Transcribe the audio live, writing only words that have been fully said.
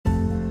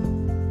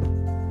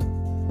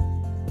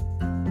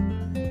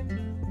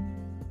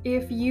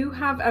If you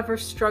have ever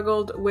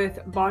struggled with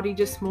body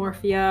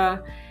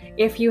dysmorphia,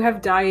 if you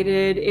have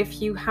dieted,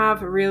 if you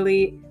have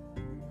really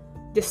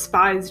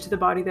despised the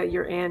body that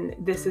you're in,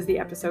 this is the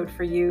episode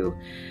for you.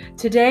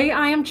 Today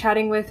I am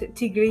chatting with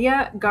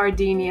Tigria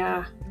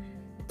Gardenia.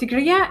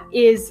 Tigria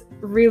is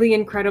really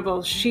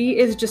incredible. She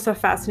is just a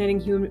fascinating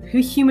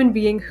human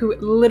being who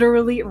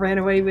literally ran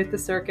away with the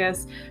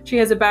circus. She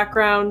has a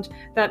background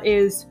that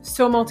is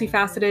so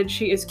multifaceted.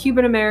 She is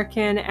Cuban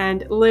American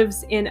and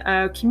lives in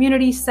a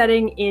community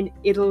setting in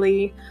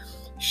Italy.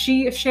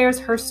 She shares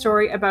her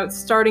story about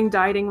starting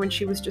dieting when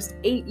she was just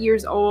 8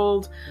 years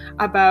old,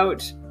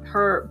 about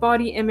her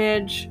body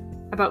image,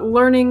 about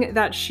learning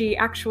that she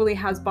actually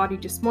has body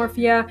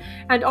dysmorphia,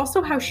 and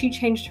also how she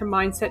changed her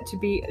mindset to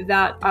be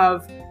that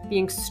of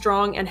being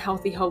strong and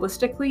healthy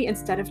holistically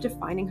instead of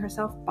defining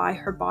herself by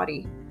her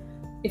body.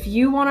 If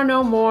you want to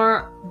know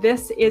more,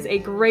 this is a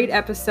great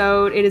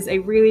episode. It is a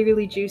really,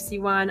 really juicy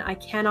one. I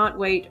cannot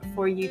wait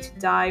for you to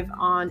dive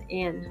on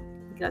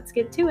in. Let's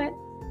get to it.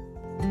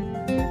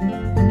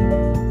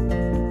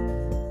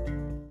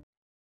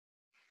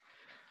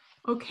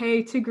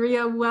 Okay,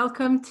 Tigria,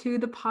 welcome to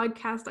the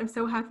podcast. I'm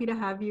so happy to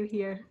have you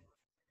here.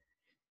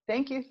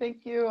 Thank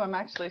you. I'm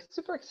actually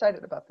super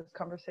excited about this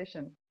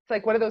conversation. It's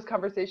like one of those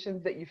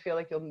conversations that you feel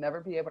like you'll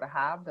never be able to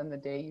have. Then the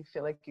day you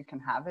feel like you can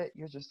have it,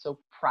 you're just so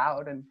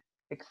proud and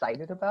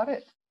excited about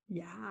it.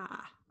 Yeah,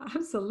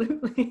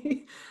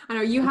 absolutely. I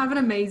know you have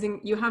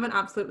an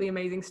absolutely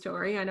amazing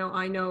story. I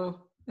know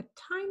a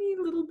tiny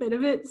little bit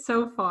of it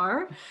so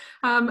far.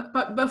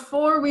 But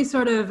before we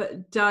sort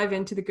of dive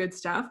into the good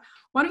stuff,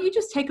 why don't you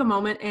just take a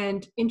moment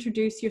and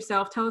introduce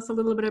yourself? Tell us a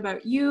little bit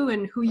about you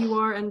and who you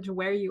are and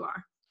where you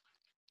are.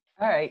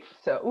 All right.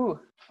 So,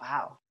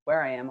 wow,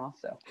 where I am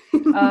also.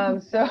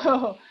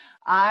 So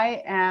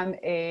I am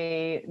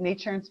a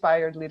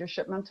nature-inspired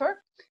leadership mentor.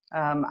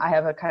 I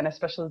have a kind of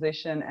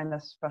specialization and a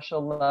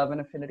special love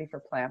and affinity for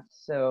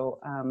plants. So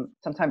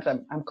sometimes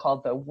I'm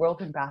called the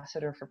world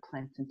ambassador for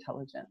plant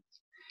intelligence.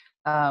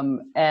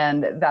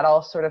 And that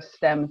all sort of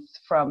stems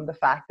from the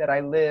fact that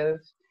I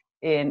live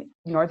in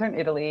northern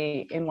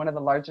Italy in one of the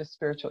largest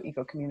spiritual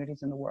eco communities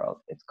in the world.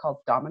 It's called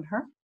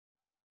Damanhur.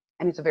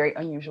 And it's a very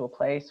unusual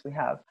place. We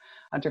have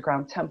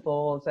underground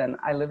temples, and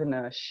I live in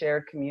a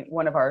shared community,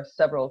 one of our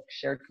several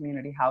shared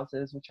community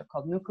houses, which are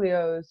called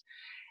nucleos.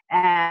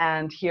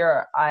 And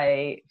here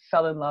I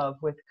fell in love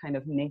with kind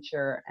of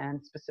nature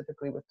and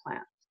specifically with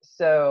plants.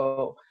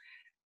 So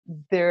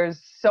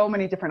there's so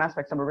many different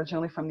aspects. I'm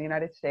originally from the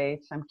United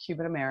States. I'm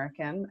Cuban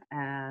American,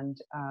 and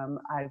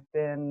I've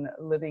been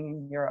living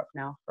in Europe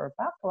now for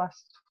about the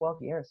last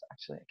 12 years,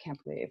 actually. I can't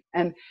believe.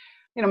 And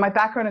you know, my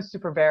background is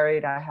super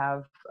varied. I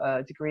have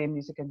a degree in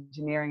music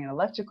engineering and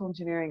electrical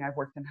engineering. I've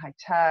worked in high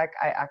tech.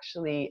 I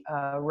actually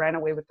ran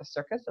away with the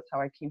circus. That's how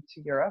I came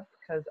to Europe,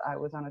 because I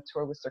was on a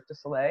tour with Cirque du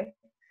Soleil.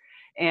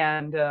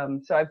 And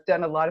so I've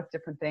done a lot of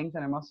different things,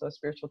 and I'm also a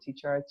spiritual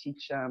teacher. I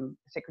teach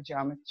sacred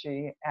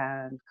geometry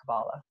and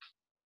Kabbalah.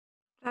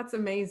 That's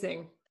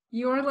amazing.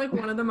 You're like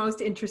one of the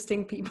most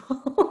interesting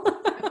people.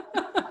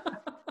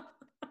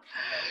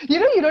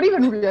 You know, you don't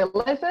even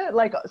realize it.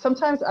 Like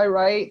sometimes I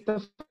write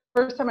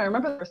I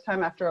remember the first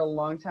time after a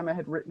long time I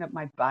had written up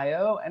my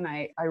bio, and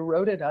I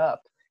wrote it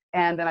up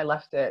and then I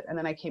left it, and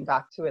then I came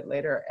back to it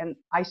later, and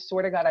I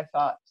swear to God, I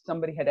thought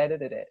somebody had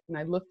edited it, and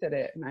I looked at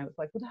it and I was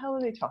like, what the hell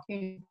are they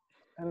talking?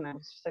 And I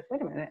was just like,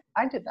 wait a minute,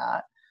 I did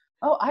that.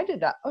 Oh, I did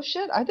that. Oh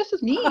shit, this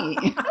is me.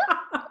 What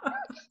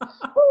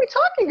are we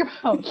talking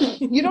about?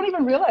 You don't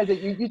even realize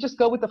it. You just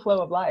go with the flow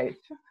of life.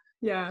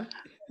 Yeah,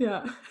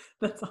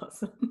 that's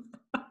awesome.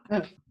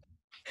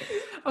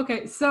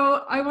 Okay,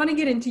 so I want to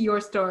get into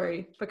your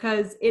story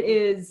because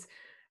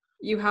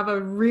you have a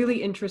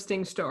really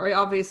interesting story.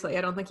 Obviously,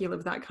 I don't think you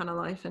live that kind of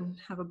life and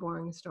have a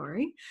boring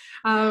story.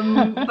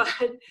 But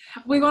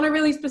we want to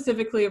really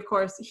specifically, of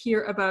course,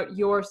 hear about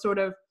your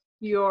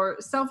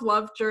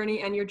self-love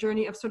journey and your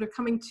journey of sort of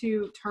coming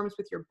to terms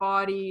with your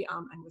body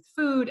and with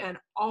food and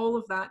all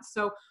of that.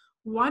 So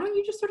why don't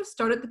you just sort of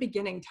start at the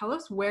beginning? Tell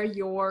us where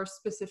your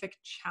specific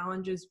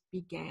challenges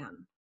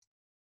began.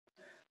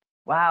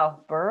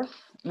 Wow, birth?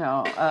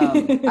 No,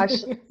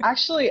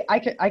 actually, I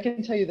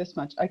can tell you this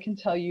much. I can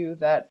tell you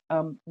that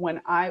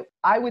when I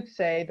would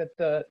say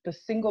that the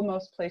single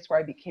most place where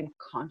I became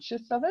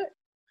conscious of it,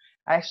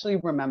 I actually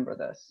remember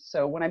this.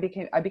 So when I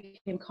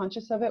became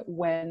conscious of it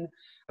when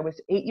I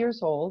was 8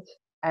 years old,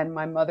 and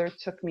my mother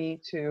took me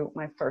to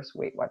my first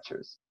Weight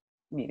Watchers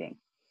meeting.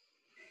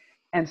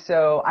 And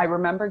so I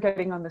remember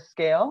getting on the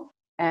scale,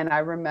 and I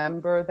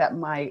remember that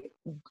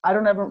I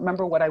don't ever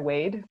remember what I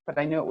weighed, but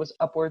I knew it was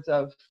upwards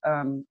of,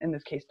 in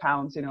this case,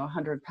 pounds,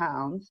 100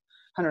 pounds,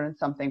 100 and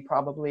something,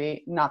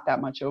 probably not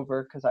that much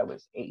over because I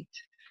was 8.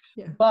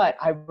 Yeah. But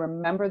I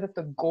remember that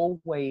the goal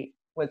weight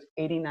was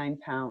 89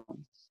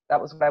 pounds.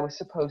 That was what I was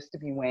supposed to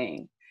be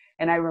weighing.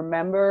 And I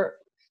remember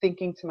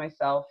thinking to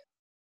myself,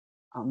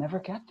 I'll never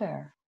get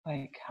there.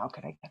 Like, how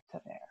could I get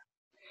to there?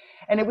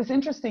 And it was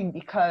interesting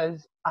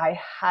because I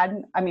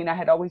had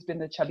always been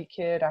the chubby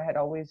kid. I had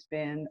always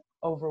been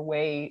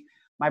overweight.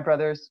 my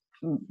brothers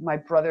who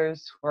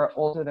are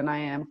older than I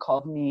am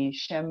called me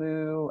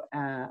Shamu,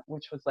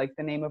 which was like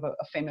the name of a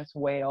famous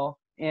whale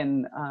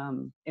in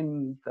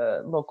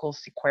the local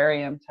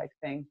seaquarium type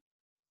thing.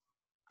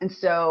 And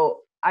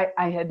so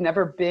I had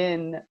never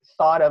been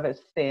thought of as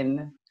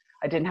thin.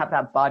 I didn't have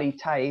that body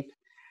type.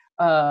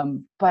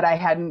 But I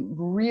hadn't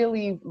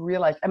really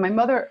realized, and my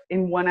mother,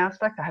 in one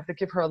aspect, I have to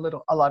give her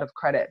a lot of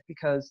credit,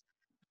 because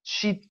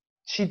she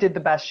did the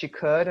best she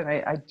could. And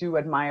I do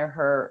admire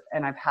her.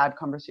 And I've had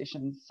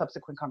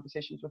subsequent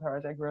conversations with her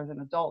as I grew as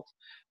an adult,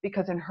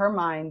 because in her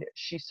mind,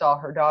 she saw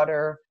her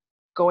daughter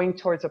going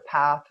towards a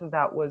path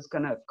that was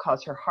going to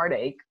cause her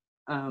heartache,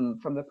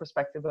 from the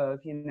perspective of,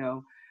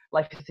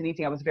 life isn't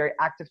easy. I was a very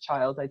active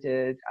child. I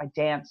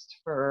danced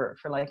for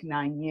like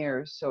 9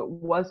 years. So it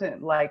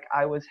wasn't like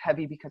I was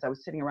heavy because I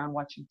was sitting around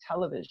watching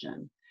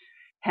television.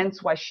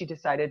 Hence why she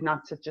decided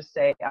not to just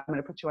say, I'm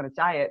going to put you on a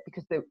diet,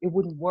 because it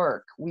wouldn't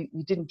work. We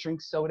didn't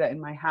drink soda in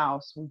my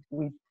house.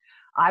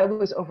 I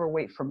was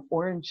overweight from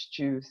orange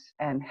juice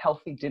and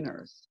healthy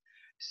dinners.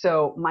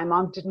 So my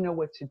mom didn't know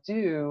what to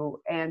do.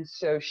 And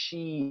so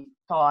she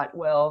thought,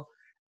 well,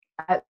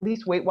 at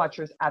least Weight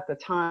Watchers at the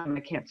time, I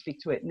can't speak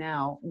to it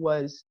now,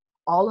 was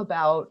all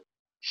about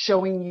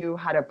showing you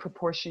how to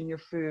proportion your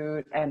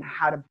food and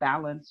how to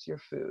balance your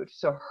food.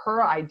 So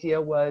her idea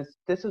was,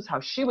 this was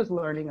how she was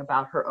learning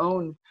about her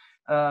own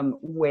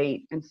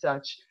weight and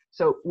such.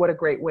 So what a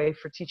great way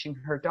for teaching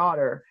her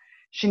daughter.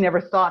 She never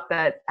thought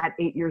that at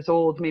 8 years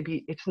old,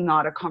 maybe it's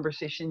not a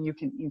conversation you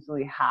can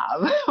easily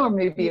have, or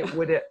maybe it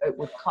would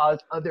cause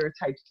other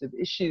types of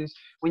issues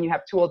when you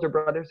have two older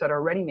brothers that are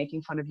already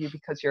making fun of you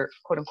because you're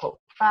quote unquote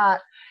fat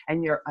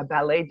and you're a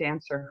ballet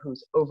dancer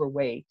who's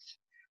overweight.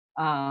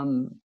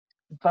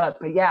 But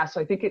yeah,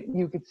 so I think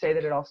you could say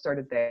that it all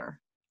started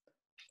there.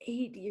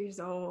 8 years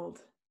old.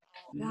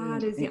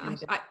 That is young.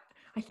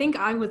 I think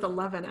I was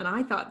 11 and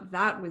I thought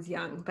that was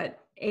young, but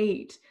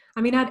 8.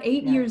 I mean, at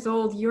 8 years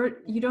old,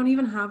 you don't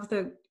even have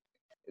the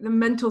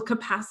mental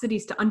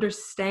capacities to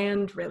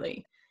understand,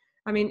 really.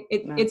 I mean,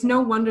 it's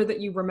no wonder that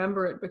you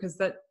remember it, because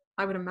that,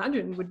 I would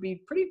imagine, would be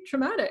pretty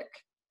traumatic.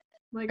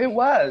 Like, it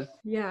was.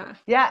 Yeah.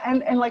 Yeah,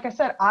 and like I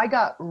said, I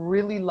got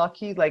really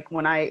lucky. Like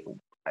when I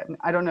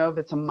don't know if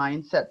it's a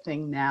mindset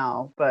thing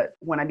now, but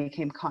when I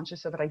became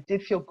conscious of it, I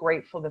did feel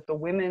grateful that the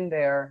women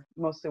there,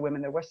 mostly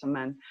women, there were some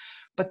men,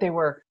 but they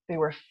were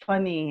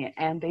funny,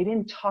 and they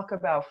didn't talk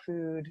about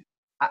food.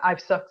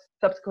 I've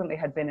subsequently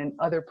had been in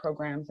other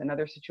programs and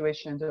other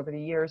situations over the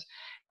years,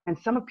 and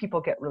some of people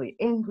get really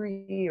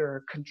angry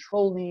or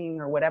controlling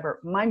or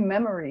whatever. My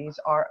memories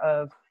are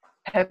of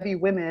heavy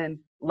women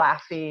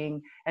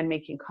laughing and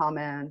making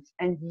comments.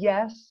 And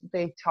yes,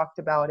 they talked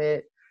about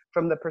it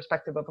from the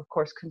perspective of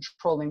course,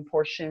 controlling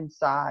portion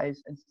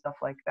size and stuff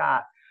like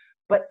that.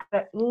 But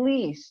at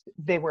least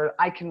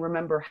I can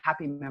remember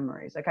happy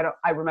memories. Like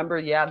I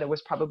remember, there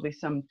was probably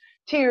some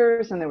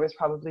tears, and there was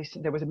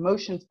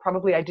emotions.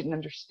 Probably I didn't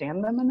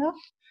understand them enough.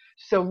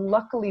 So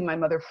luckily my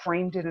mother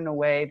framed it in a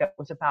way that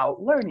was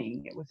about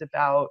learning. It was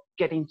about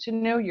getting to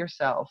know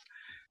yourself,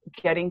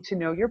 getting to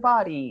know your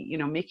body,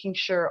 making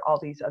sure all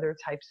these other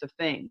types of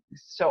things.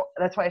 So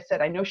that's why I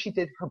said, I know she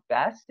did her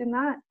best in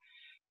that.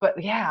 But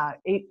yeah,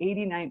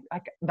 89,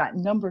 that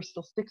number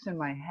still sticks in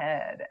my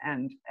head,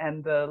 and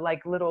the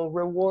like little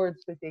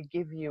rewards that they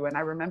give you. And I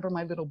remember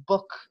my little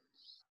book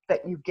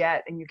that you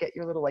get, and you get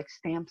your little like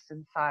stamps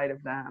inside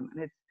of them.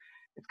 And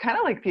it's kind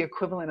of like the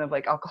equivalent of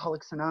like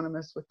Alcoholics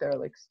Anonymous with their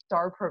like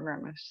star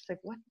program. It's just like,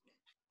 what?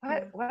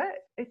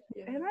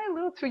 Am I a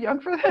little too young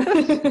for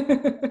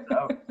this?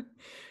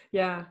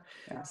 Yeah.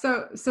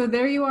 So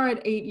there you are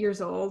at 8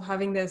 years old,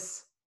 having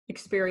this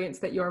experience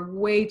that you're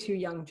way too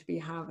young to be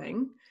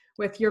having,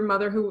 with your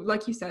mother, who,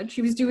 like you said,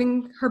 she was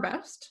doing her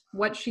best,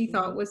 what she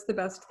thought was the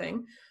best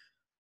thing.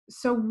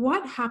 So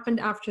what happened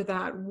after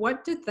that?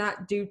 What did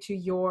that do to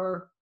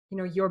your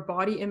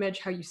body image,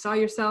 how you saw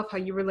yourself, how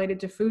you related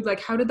to food? Like,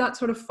 how did that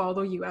sort of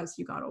follow you as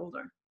you got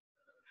older?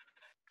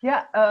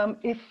 Yeah,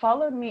 it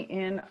followed me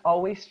in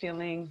always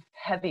feeling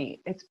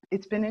heavy.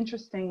 It's been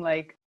interesting.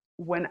 Like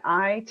when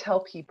I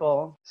tell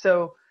people,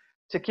 so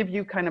to give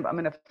you kind of, I'm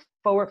going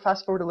to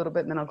fast forward a little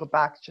bit, and then I'll go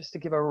back just to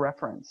give a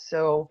reference.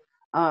 So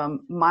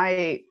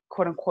my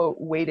quote unquote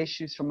weight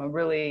issues from a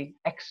really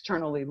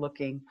externally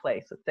looking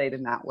place, let's say it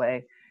in that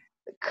way,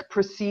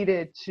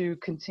 proceeded to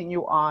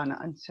continue on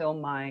until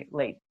my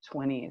late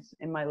 20s.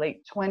 In my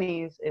late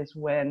 20s is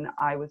when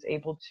I was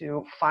able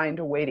to find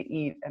a way to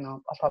eat, and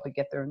I'll probably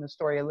get there in the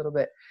story a little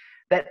bit,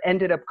 that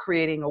ended up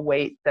creating a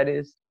weight that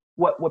is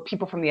what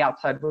people from the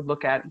outside would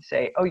look at and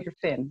say, oh, you're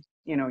thin,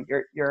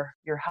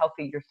 you're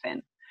healthy, you're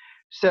thin.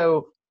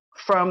 So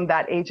from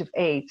that age of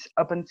 8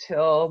 up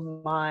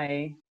until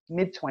my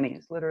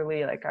mid-20s,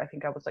 literally, like I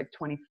think I was like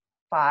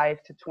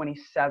 25 to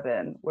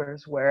 27,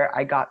 where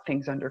I got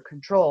things under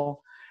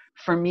control.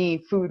 For me,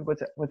 food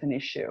was an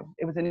issue.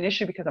 It was an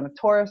issue because I'm a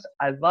Taurus.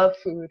 I love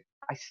food.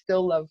 I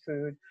still love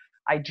food.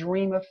 I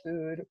dream of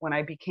food. When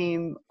I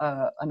became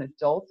an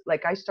adult,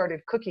 like I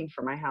started cooking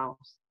for my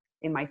house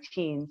in my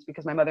teens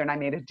because my mother and I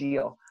made a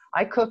deal.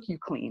 I cook, you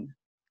clean.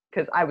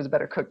 because I was a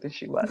better cook than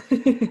she was.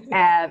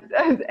 And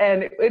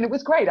it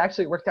was great.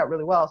 Actually, it worked out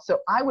really well. So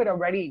I would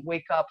already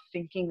wake up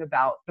thinking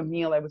about the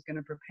meal I was going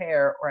to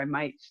prepare, or I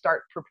might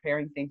start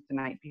preparing things the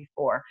night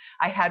before.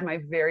 I had my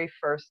very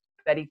first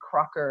Betty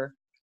Crocker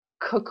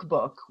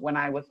cookbook when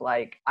I was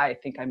like, I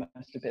think I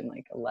must have been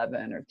like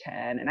 11 or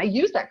 10. And I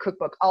used that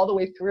cookbook all the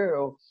way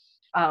through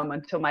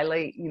until my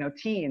late,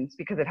 teens,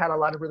 because it had a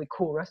lot of really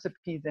cool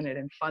recipes in it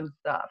and fun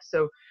stuff.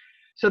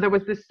 So there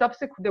was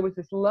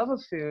this love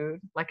of food.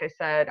 Like I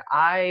said,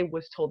 I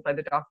was told by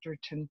the doctor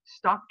to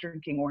stop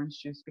drinking orange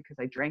juice because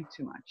I drank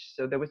too much.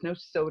 So there was no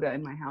soda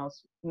in my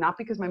house, not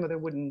because my mother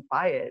wouldn't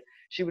buy it.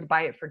 She would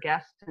buy it for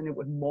guests and it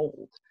would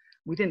mold.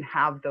 We didn't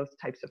have those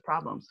types of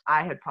problems.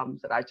 I had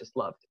problems that I just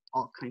loved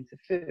all kinds of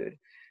food.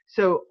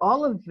 So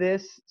all of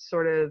this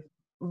sort of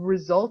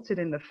resulted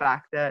in the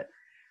fact that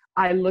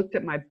I looked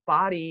at my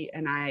body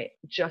and I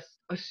just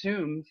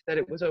assumed that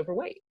it was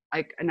overweight.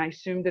 And I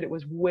assumed that it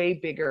was way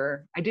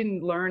bigger. I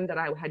didn't learn that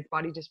I had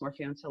body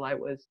dysmorphia until I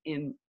was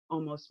in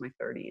almost my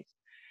 30s.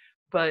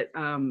 But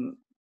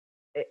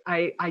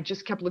I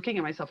just kept looking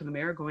at myself in the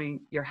mirror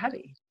going, you're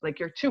heavy. Like,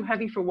 you're too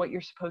heavy for what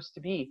you're supposed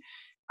to be.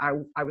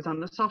 I was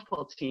on the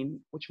softball team,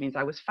 which means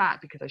I was fat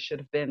because I should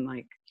have been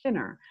like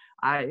thinner.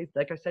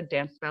 Like I said,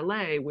 danced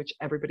ballet, which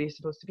everybody is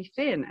supposed to be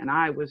thin. And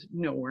I was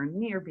nowhere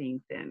near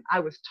being thin. I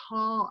was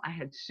tall. I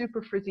had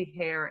super frizzy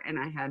hair and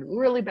I had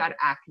really bad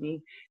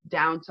acne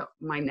down to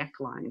my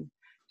neckline.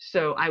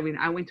 So I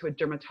went to a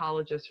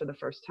dermatologist for the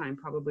first time,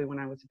 probably when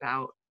I was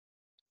about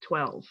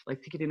 12,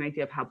 like to get an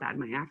idea of how bad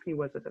my acne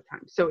was at the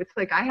time. So it's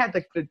like I had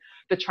like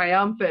the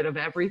triumvirate of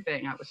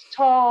everything. I was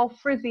tall,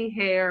 frizzy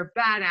hair,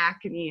 bad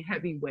acne,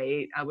 heavy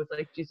weight. I was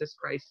like, Jesus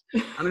Christ,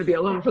 I'm going to be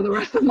alone for the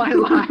rest of my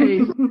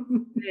life.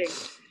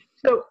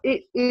 So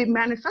it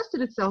manifested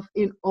itself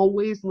in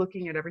always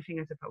looking at everything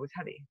as if I was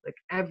heavy, like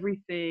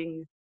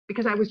everything,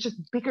 because I was just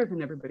bigger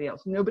than everybody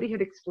else. Nobody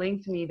had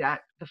explained to me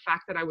that the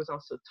fact that I was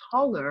also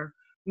taller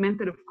meant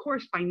that, of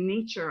course, by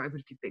nature, I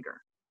would be bigger.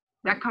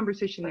 That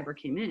conversation never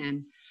came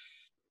in.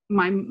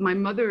 My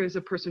mother is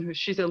a person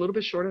she's a little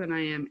bit shorter than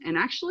I am. And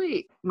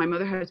actually, my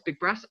mother has big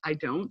breasts. I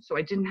don't. So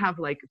I didn't have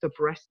like the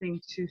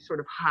breasting to sort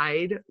of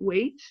hide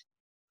weight.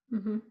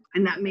 Mm-hmm.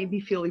 And that made me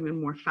feel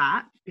even more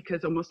fat,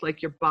 because almost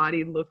like your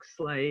body looks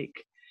like,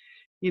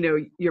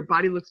 your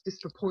body looks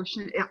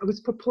disproportionate. It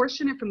was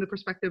proportionate from the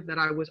perspective that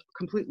I was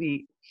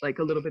completely like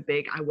a little bit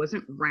big. I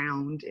wasn't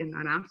round in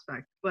that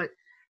aspect. But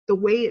the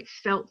way it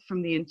felt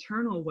from the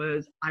internal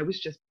was I was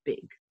just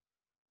big.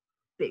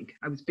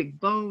 I was big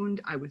boned,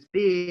 I was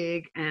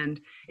big,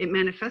 and it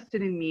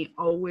manifested in me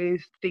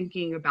always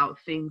thinking about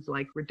things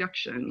like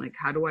reduction, like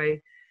how do I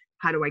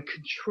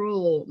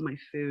control my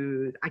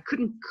food? I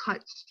couldn't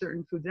cut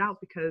certain foods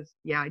out because,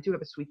 yeah, I do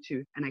have a sweet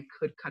tooth and I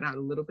could cut out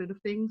a little bit of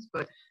things,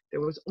 but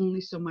there was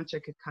only so much I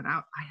could cut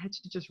out. I had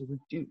to just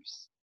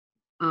reduce.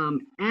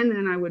 And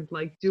then I would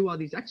like do all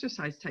these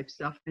exercise type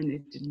stuff and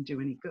it didn't do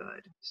any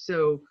good.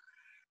 So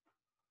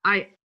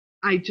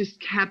I just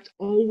kept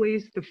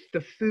always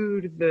the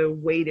food, the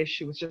weight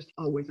issue was just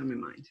always on my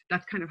mind.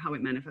 That's kind of how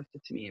it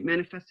manifested to me. It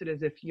manifested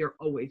as if you're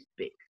always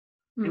big.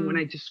 And when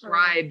I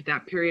described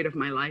that period of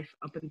my life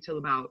up until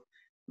about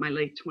my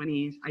late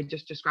 20s, I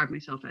just described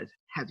myself as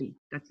heavy.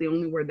 That's the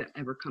only word that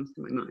ever comes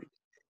to my mind.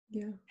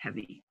 Yeah.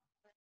 Heavy.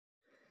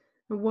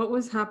 What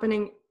was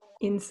happening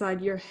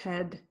inside your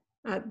head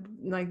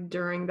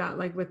during that,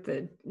 like with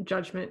the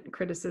judgment,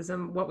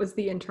 criticism? What was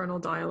the internal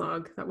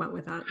dialogue that went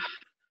with that?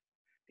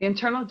 The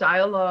internal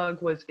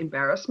dialogue was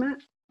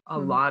embarrassment, a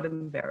lot of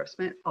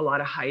embarrassment, a lot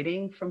of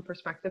hiding from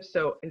perspective.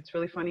 So it's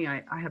really funny.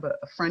 I have a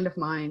friend of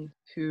mine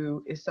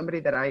who is somebody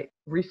that I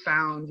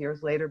refound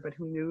years later, but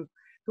who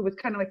was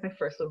kind of like my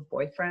first little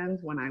boyfriend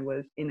when I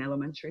was in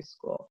elementary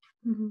school.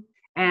 Mm-hmm.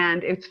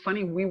 And it's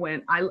funny,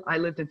 I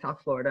lived in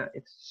South Florida.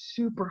 It's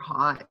super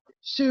hot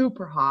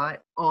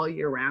all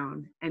year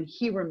round. And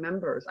he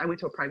remembers, I went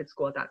to a private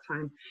school at that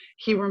time.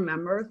 He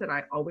remembers that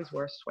I always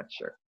wore a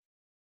sweatshirt.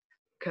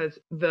 Because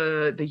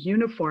the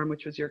uniform,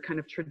 which was your kind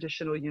of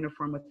traditional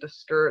uniform with the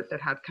skirt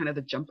that had kind of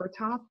the jumper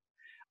top,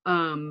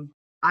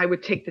 I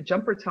would take the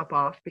jumper top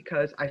off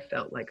because I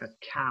felt like a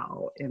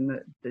cow in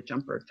the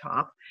jumper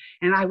top,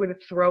 and I would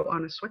throw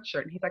on a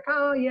sweatshirt. And he's like,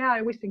 oh yeah, I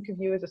always think of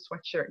you as a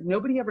sweatshirt.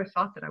 Nobody ever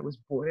thought that I was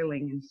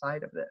boiling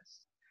inside of this.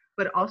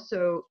 But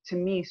also, to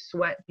me,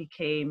 sweat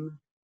became,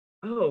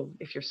 oh,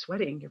 if you're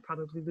sweating, you're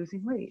probably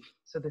losing weight.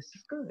 So this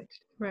is good.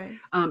 Right.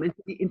 And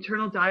the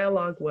internal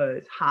dialogue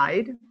was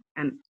hide.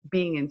 And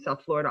being in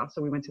South Florida,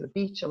 also, we went to the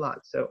beach a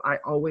lot. So I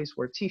always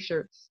wore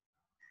t-shirts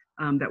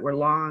that were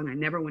long. I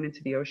never went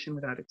into the ocean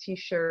without a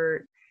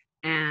t-shirt.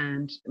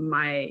 And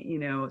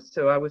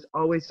so I was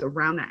always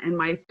around that. And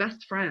my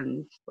best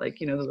friends, like,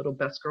 the little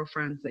best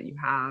girlfriends that you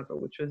have,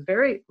 which was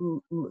very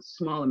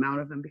small amount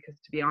of them, because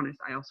to be honest,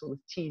 I also was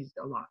teased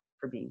a lot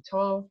for being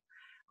tall.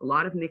 A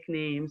lot of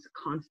nicknames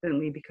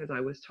constantly because I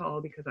was tall,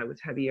 because I was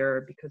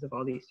heavier, because of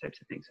all these types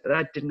of things. So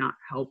that did not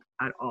help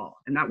at all.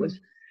 And that was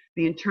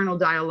the internal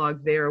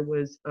dialogue there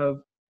was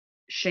of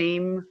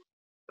shame,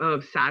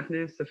 of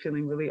sadness, of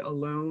feeling really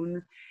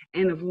alone,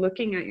 and of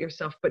looking at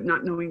yourself but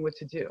not knowing what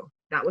to do.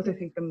 That was, I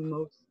think, the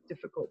most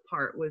difficult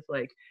part. Was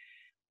like,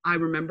 I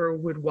remember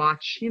would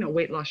watch,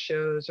 weight loss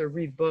shows or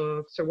read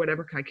books or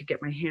whatever I could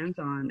get my hands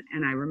on.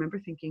 And I remember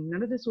thinking,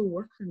 none of this will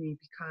work for me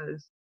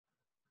because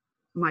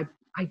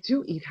I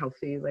do eat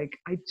healthy. Like,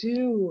 I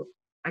do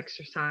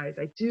exercise,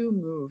 I do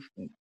move.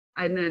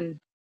 And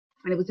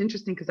it was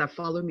interesting because that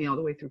followed me all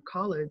the way through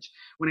college.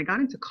 When I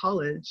got into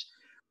college,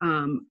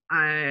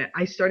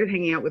 I started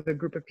hanging out with a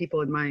group of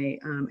people in my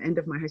end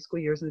of my high school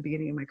years and the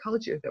beginning of my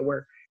college years that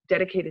were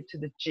dedicated to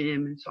the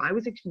gym. And so I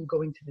was actually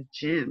going to the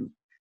gym,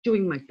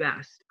 doing my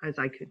best as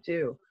I could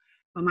do.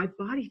 But my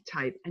body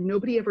type, and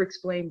nobody ever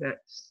explained that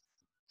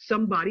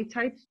some body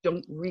types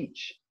don't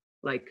reach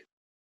like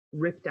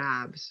ripped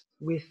abs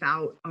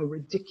without a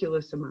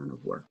ridiculous amount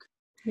of work.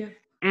 Yeah.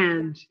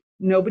 And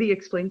nobody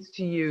explains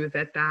to you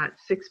that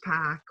six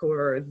pack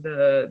or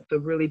the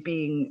really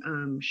being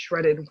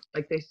shredded,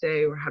 like they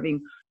say, or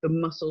having the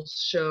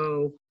muscles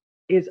show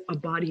is a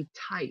body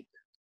type.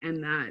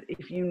 And that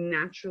if you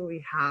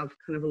naturally have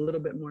kind of a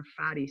little bit more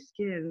fatty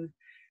skin,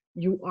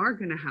 you are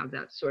going to have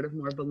that sort of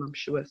more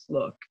voluptuous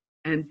look.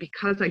 And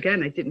because,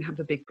 again, I didn't have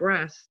the big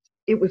breasts,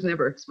 it was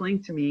never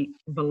explained to me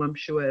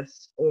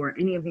voluptuous or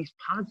any of these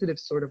positive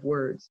sort of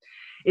words.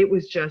 It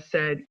was just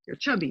said, you're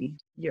chubby,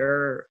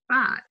 you're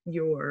fat,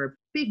 you're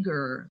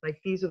bigger. Like,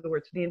 these are the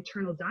words. The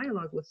internal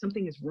dialogue was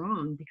something is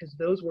wrong, because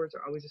those words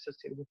are always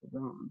associated with the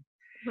wrong.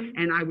 Right.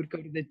 And I would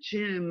go to the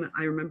gym.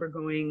 I remember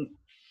going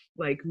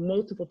like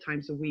multiple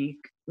times a week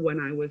when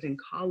I was in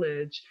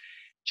college,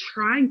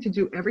 trying to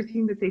do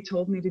everything that they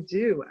told me to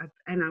do.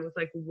 And I was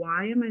like,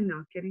 why am I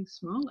not getting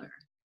smaller?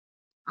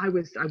 I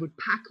would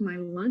pack my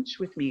lunch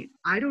with me.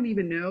 I don't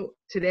even know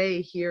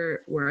today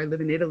here where I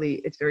live in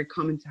Italy, it's very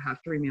common to have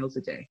 3 meals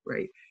a day,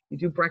 right? You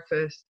do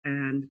breakfast,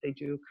 and they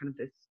do kind of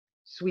this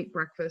sweet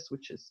breakfast,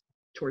 which is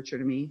torture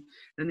to me.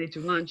 Then they do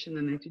lunch, and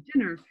then they do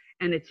dinner.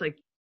 And it's like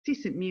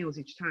decent meals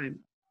each time.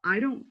 I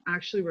don't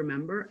actually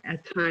remember a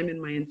time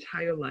in my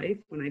entire life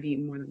when I've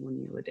eaten more than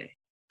 1 meal a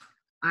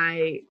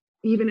day.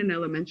 Even in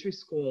elementary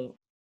school,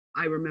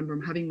 I remember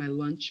having my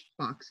lunch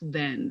box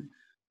then.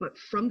 But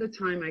from the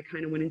time I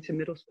kind of went into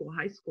middle school,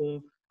 high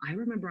school, I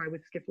remember I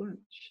would skip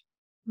lunch.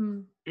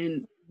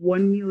 And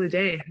 1 meal a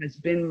day has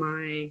been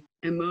my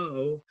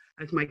MO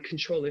as my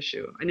control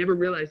issue. I never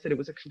realized that it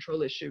was a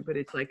control issue, but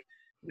it's like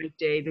my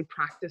daily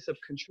practice of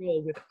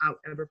control without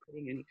ever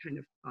putting any kind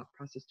of thought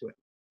process to it.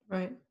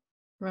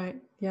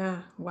 Right.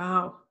 Yeah.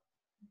 Wow.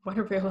 What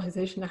a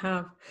realization to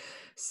have.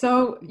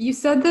 So you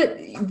said that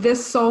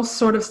this all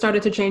sort of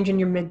started to change in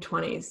your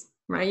mid-20s,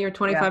 right? You're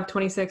 25, yeah.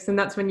 26, and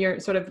that's when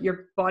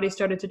your body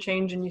started to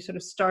change and you sort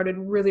of started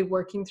really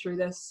working through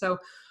this. So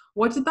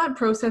what did that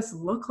process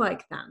look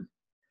like then?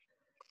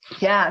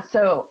 Yeah.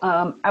 So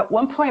at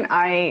one point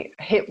I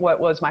hit what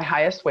was my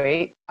highest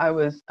weight. I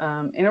was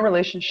in a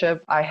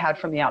relationship. I had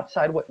from the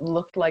outside what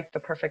looked like the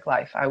perfect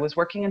life. I was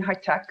working in high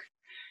tech.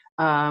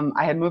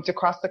 I had moved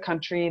across the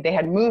country. They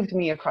had moved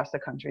me across the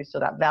country. So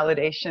that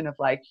validation of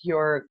like,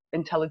 you're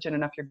intelligent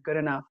enough, you're good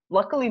enough.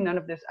 Luckily, none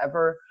of this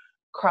ever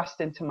crossed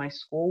into my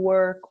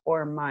schoolwork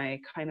or my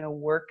kind of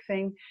work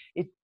thing.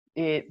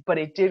 But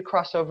it did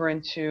cross over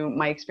into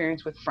my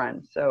experience with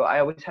friends. So I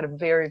always had a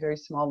very, very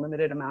small,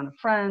 limited amount of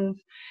friends.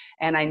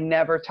 And I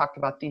never talked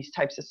about these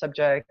types of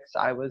subjects.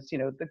 I was,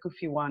 the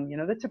goofy one,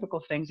 the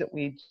typical things that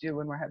we do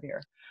when we're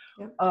heavier.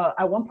 Yep.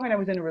 At one point I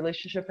was in a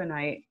relationship and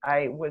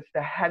I was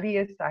the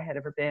heaviest I had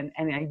ever been.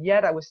 And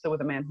yet I was still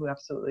with a man who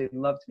absolutely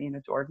loved me and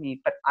adored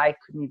me, but I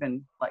couldn't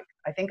even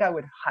I think I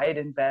would hide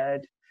in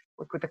bed,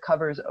 work with the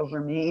covers over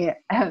me.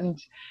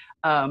 And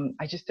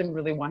I just didn't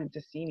really want him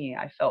to see me.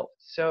 I felt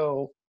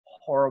so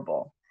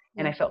horrible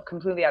and I felt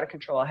completely out of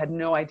control. I had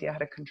no idea how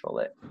to control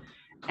it.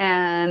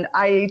 And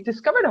I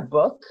discovered a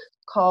book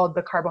called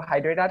The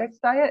Carbohydrate Addict's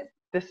Diet.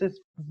 This is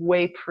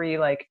way pre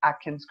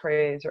Atkins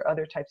craze or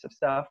other types of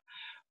stuff.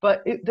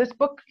 But this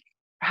book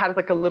had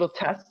a little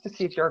test to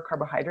see if you're a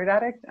carbohydrate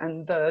addict.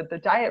 And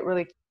the diet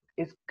really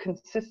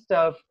consists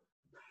of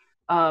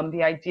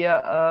the idea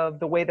of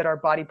the way that our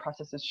body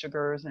processes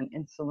sugars and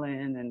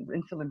insulin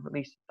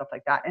release, stuff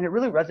like that. And it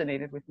really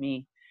resonated with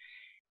me.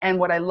 And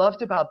what I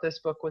loved about this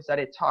book was that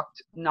it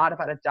talked not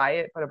about a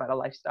diet, but about a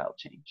lifestyle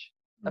change,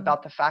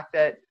 about the fact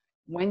that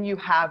when you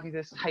have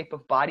this type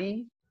of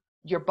body,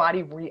 your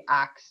body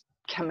reacts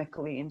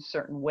chemically in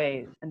certain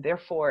ways. And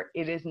therefore,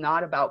 it is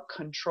not about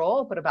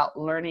control, but about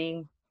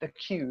learning the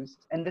cues.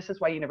 And this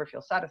is why you never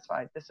feel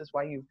satisfied. This is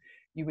why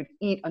you would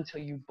eat until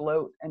you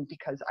bloat. And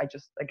because I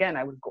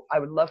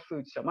would love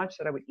food so much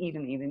that I would eat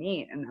and eat and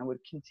eat. And I would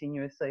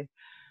continuously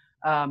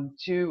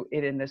do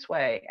it in this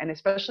way. And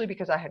especially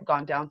because I had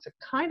gone down to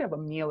kind of a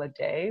meal a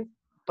day,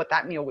 but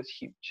that meal was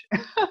huge.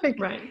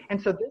 Right. And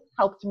so this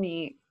helped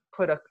me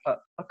put a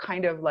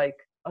kind of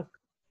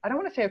I don't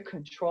want to say a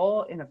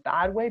control in a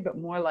bad way, but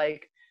more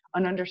like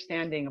an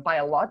understanding, a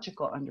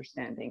biological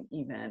understanding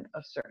even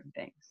of certain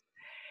things.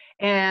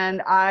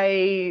 And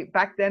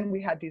back then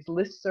we had these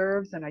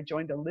listservs, and I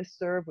joined a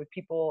listserv with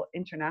people,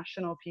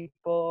 international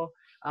people,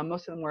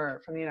 Most of them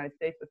were from the United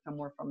States, but some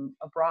were from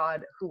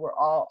abroad, who were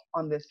all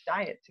on this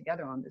diet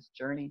together, on this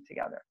journey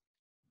together.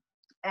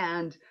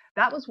 And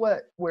that was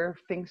where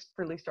things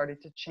really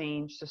started to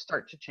change,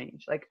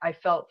 Like I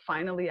felt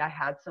finally I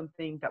had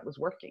something that was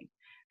working,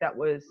 that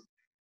was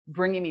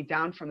bringing me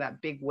down from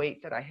that big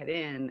weight that I had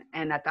in.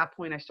 And at that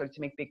point, I started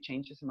to make big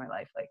changes in my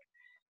life. Like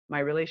my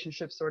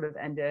relationship sort of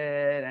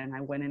ended and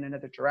I went in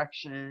another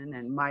direction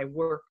and my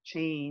work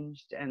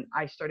changed. And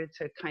I started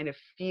to kind of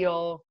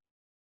feel,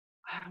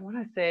 I want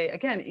to say,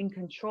 again, in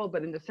control,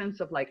 but in the sense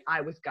of like I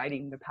was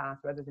guiding the path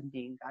rather than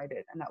being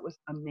guided. And that was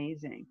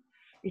amazing.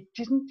 It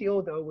didn't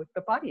deal though with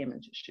the body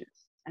image issues.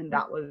 And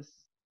that was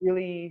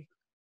really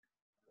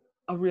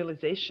a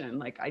realization.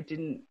 Like I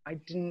didn't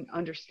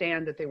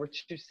understand that they were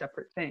two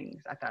separate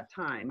things at that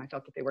time. I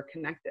thought that they were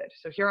connected.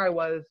 So here I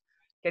was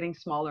getting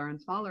smaller and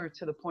smaller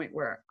to the point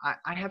where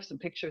I have some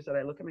pictures that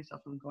I look at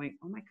myself and I'm going,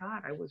 oh my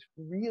God, I was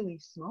really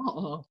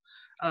small.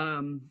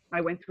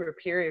 I went through a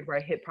period where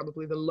I hit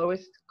probably the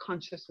lowest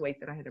conscious weight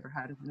that I had ever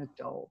had as an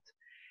adult.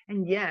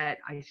 And yet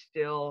I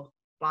still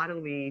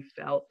bodily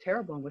felt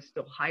terrible and was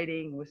still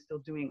hiding, was still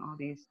doing all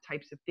these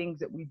types of things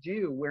that we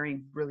do,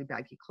 wearing really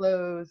baggy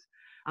clothes.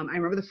 I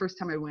remember the first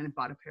time I went and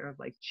bought a pair of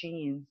like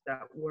jeans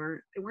that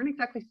weren't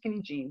exactly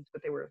skinny jeans,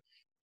 but they were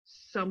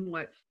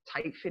somewhat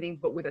tight fitting,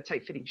 but with a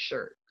tight fitting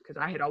shirt, because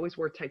I had always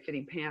wore tight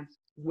fitting pants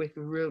with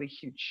really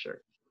huge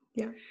shirts.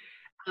 Yeah.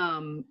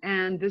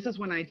 And this is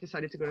when I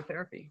decided to go to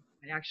therapy.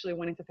 I actually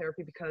went into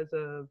therapy because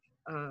of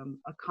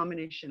a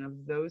combination of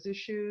those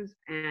issues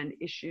and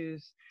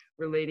issues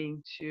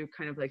relating to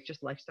kind of like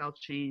just lifestyle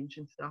change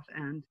and stuff.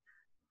 And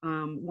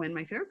when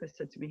my therapist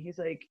said to me, he's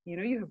like, you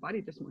know, you have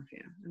body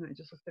dysmorphia. And I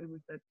just looked at him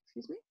and said,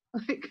 excuse me?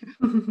 Like,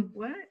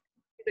 what?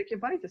 He's like, you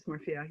have body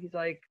dysmorphia. He's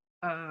like,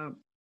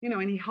 you know,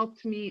 and he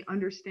helped me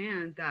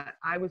understand that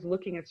I was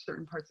looking at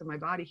certain parts of my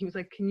body. He was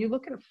like, can you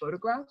look at a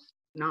photograph,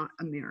 not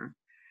a mirror?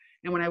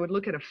 And when I would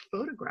look at a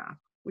photograph,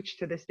 which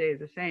to this day is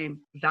the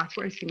same, that's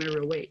where I see my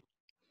real weight.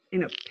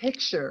 In a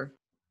picture,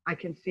 I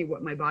can see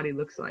what my body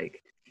looks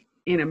like.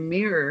 In a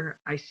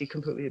mirror, I see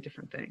completely a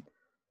different thing.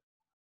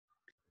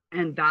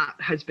 And that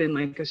has been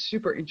like a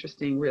super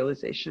interesting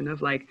realization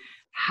of like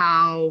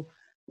how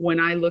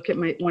when I look at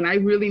when I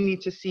really need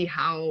to see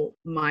how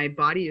my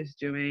body is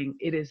doing,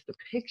 it is the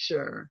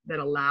picture that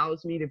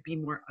allows me to be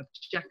more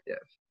objective.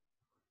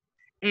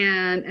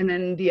 And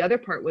then the other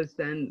part was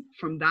then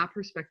from that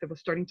perspective of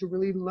starting to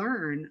really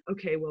learn,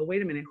 okay, well,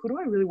 wait a minute, who do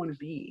I really want to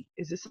be?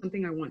 Is this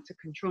something I want to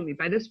control me?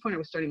 By this point, I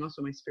was starting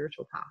also my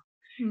spiritual path.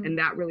 And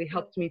that really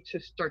helped me to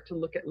start to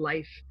look at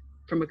life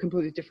from a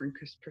completely different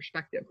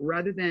perspective,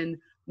 rather than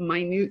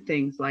minute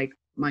things like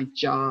my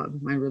job,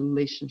 my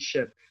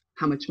relationship,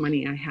 how much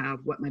money I have,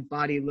 what my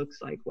body looks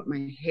like, what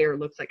my hair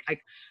looks like.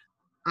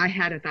 I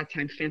had at that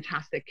time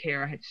fantastic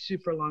hair. I had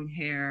super long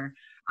hair.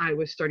 I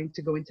was starting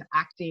to go into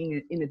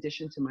acting in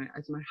addition to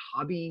as my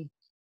hobby.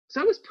 So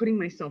I was putting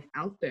myself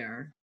out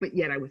there, but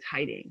yet I was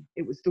hiding.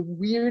 It was the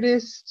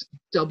weirdest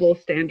double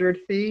standard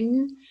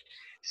thing.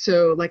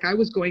 So like I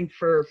was going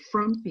for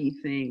frumpy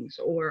things,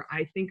 or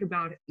I think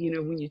about, you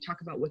know, when you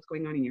talk about what's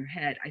going on in your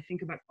head, I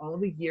think about all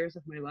the years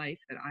of my life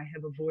that I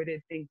have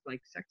avoided things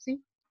like sexy.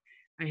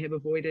 I have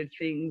avoided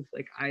things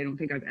like, I don't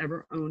think I've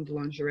ever owned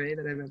lingerie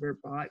that I've ever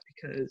bought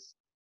because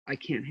I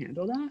can't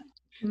handle that.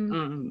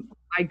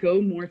 I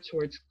go more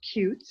towards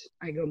cute.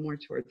 I go more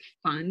towards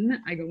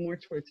fun. I go more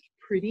towards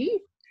pretty,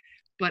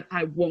 but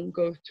I won't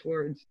go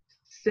towards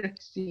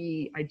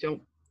sexy. I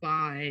don't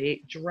buy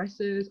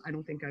dresses. I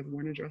don't think I've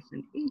worn a dress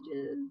in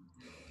ages.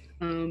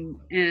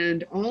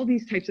 And all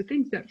these types of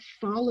things that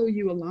follow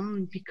you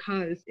along,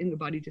 because in the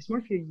body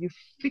dysmorphia, you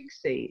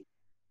fixate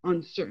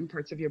on certain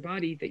parts of your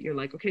body that you're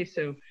like, okay,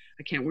 so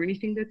I can't wear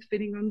anything that's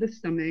fitting on the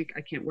stomach.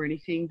 I can't wear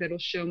anything that'll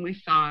show my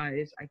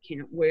thighs. I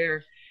can't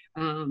wear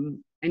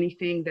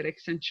anything that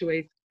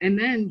accentuates. And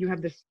then you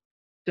have this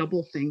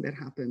double thing that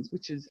happens,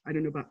 which is, I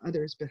don't know about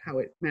others, but how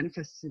it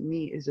manifests in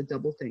me is a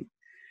double thing.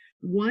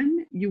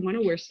 One, you want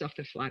to wear stuff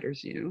that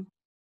flatters you,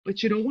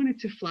 but you don't want it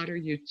to flatter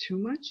you too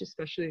much,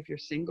 especially if you're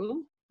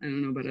single. I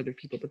don't know about other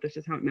people, but this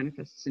is how it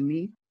manifests in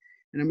me.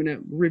 And I'm going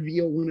to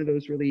reveal one of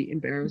those really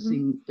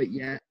embarrassing, but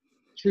yet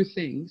true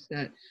things,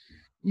 that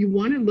you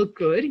want to look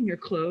good in your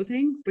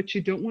clothing, but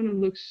you don't want to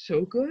look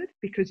so good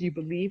because you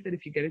believe that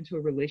if you get into a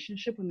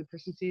relationship, when the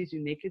person sees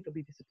you naked, they'll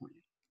be disappointed.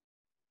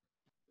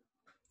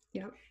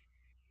 Yeah.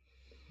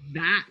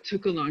 That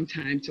took a long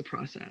time to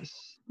process.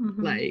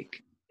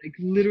 Like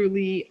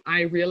literally,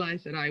 I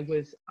realized that I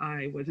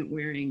wasn't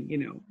wearing, you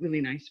know, really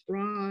nice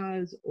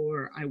bras,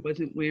 or I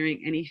wasn't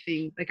wearing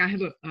anything. Like I had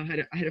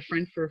a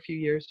friend for a few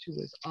years who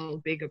was all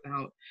big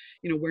about,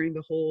 you know, wearing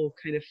the whole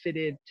kind of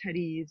fitted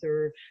teddies,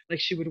 or like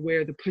she would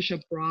wear the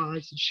push-up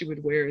bras and she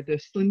would wear the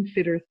slim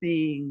fitter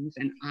things.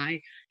 And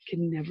I could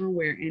never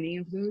wear any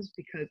of those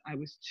because I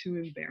was too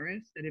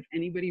embarrassed that if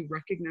anybody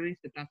recognized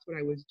that that's what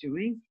I was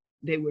doing,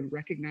 they would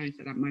recognize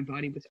that my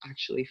body was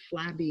actually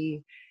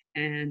flabby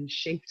and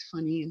shaped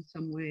funny in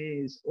some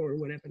ways, or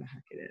whatever the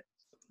heck it is.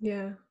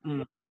 Yeah.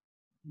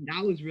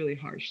 That was really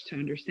harsh to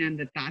understand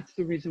that that's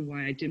the reason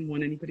why I didn't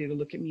want anybody to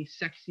look at me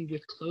sexy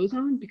with clothes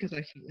on, because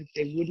I felt like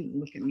they wouldn't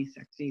look at me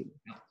sexy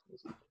without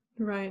clothes on.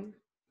 Right.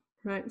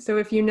 Right. So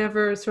if you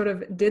never sort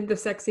of did the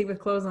sexy with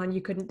clothes on,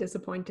 you couldn't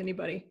disappoint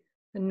anybody,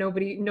 and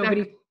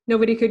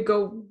nobody could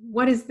go,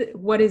 what is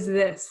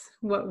this?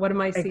 What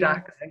am I seeing?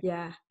 Exactly.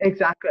 Yeah.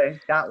 Exactly.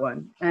 That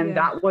one. And Yeah.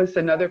 that was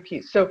another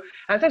piece. So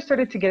as I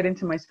started to get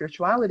into my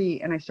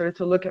spirituality and I started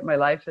to look at my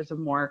life as a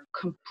more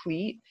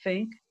complete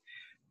thing,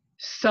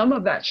 some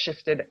of that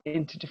shifted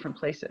into different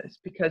places,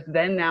 because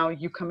then now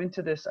you come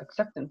into this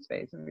acceptance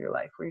phase of your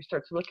life where you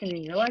start to look and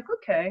you're like,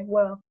 okay,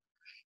 well,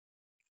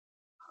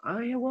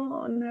 I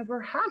will never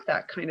have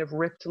that kind of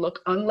ripped look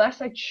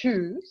unless I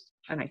choose,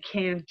 and I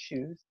can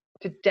choose,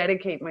 to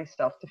dedicate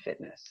myself to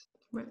fitness.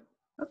 Right.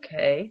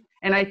 Okay.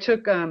 And I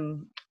took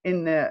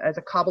as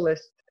a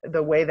Kabbalist,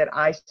 the way that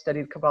I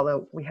studied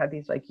Kabbalah, we had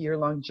these like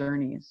year-long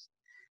journeys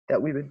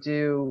that we would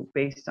do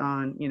based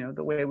on,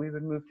 the way we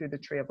would move through the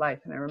tree of life.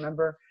 And I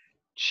remember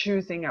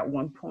choosing at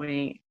one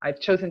point,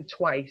 I've chosen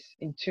twice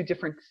in two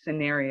different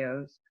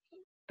scenarios.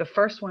 The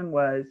first one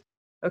was,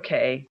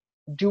 okay,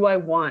 do I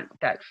want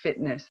that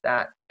fitness,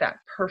 that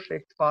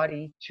perfect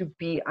body to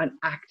be an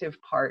active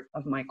part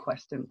of my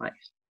quest in life?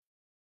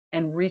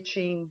 And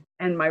reaching,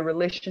 and my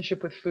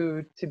relationship with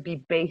food to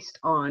be based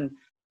on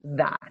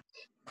that.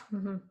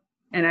 Mm-hmm.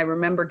 And I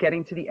remember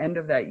getting to the end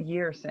of that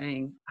year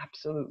saying,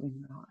 absolutely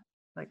not.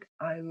 Like,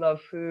 I love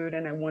food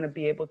and I want to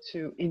be able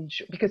to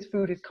enjoy, because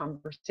food is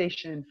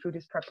conversation, food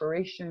is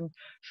preparation,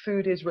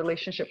 food is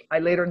relationship. I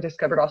later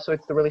discovered also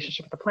it's the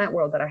relationship with the plant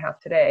world that I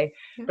have today.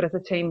 Yeah. But at the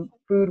time,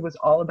 food was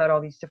all about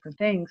all these different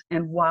things.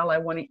 And while I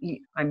want to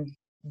eat, I'm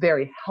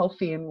very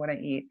healthy in what I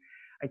eat.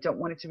 I don't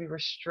want it to be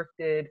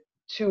restricted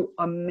to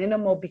a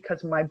minimal,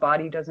 because my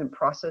body doesn't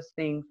process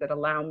things that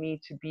allow me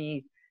to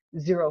be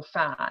 0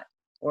 fat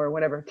or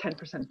whatever,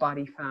 10%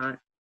 body fat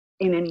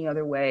in any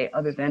other way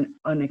other than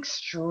an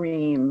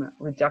extreme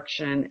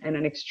reduction and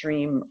an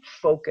extreme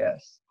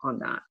focus on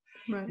that.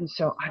 Right. And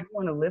so I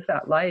want to live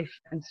that life.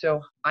 And so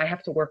I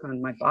have to work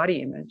on my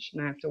body image,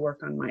 and I have to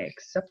work on my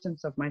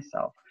acceptance of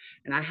myself.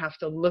 And I have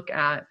to look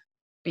at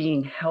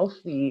being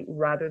healthy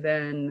rather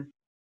than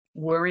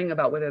worrying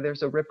about whether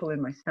there's a ripple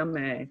in my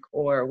stomach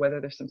or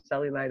whether there's some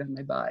cellulite on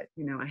my butt.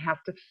 I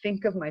have to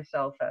think of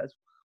myself as,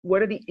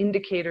 what are the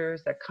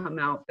indicators that come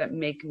out that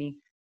make me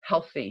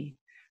healthy,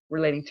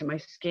 relating to my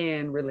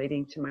skin,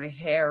 relating to my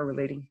hair,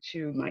 relating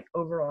to my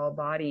overall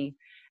body.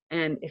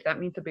 And if that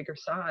means a bigger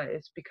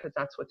size because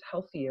that's what's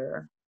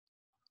healthier,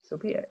 so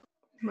be it.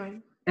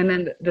 Right. And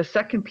then the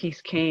second piece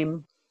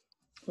came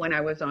when I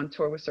was on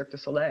tour with Cirque du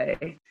Soleil,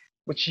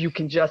 which you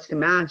can just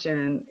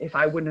imagine, if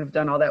I wouldn't have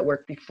done all that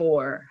work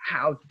before,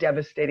 how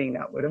devastating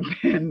that would have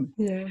been.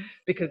 Yeah.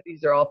 Because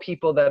these are all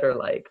people that are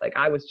like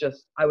I was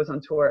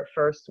on tour at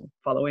first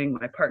following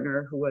my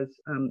partner, who was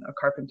a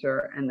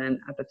carpenter. And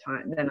then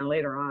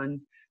later on,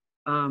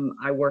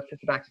 I worked as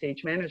a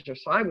backstage manager.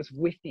 So I was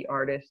with the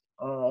artist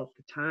all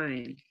the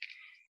time.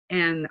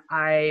 And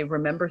I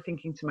remember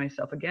thinking to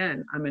myself,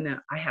 again,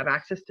 I have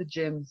access to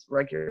gyms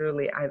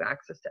regularly. I have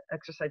access to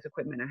exercise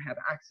equipment. I have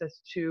access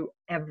to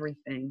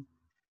everything.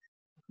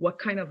 What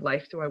kind of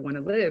life do I want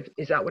to live?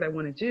 Is that what I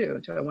want to do?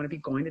 Do I want to be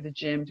going to the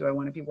gym? Do I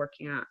want to be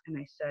working out? And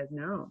I said,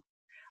 no.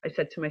 I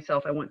said to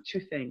myself, I want two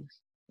things.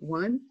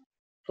 One,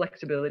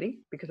 flexibility,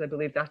 because I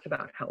believe that's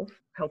about health.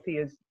 Healthy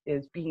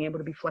is being able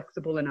to be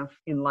flexible enough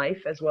in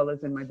life as well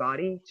as in my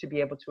body to be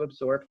able to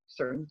absorb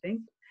certain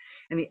things.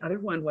 And the other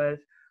one was,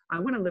 I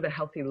want to live a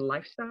healthy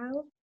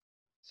lifestyle.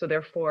 So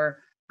therefore,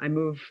 I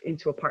move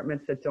into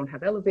apartments that don't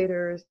have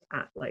elevators,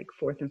 at like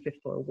 4th and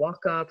 5th floor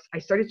walk-ups. I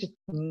started to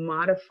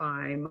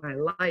modify my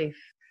life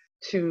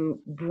to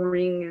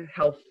bring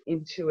health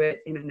into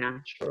it in a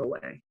natural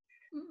way.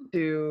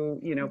 To,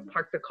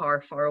 park the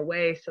car far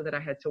away so that I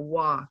had to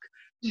walk,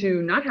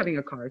 to not having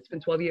a car. It's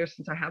been 12 years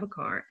since I have a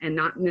car, and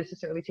not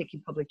necessarily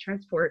taking public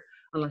transport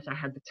unless I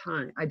had the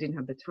time. I didn't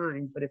have the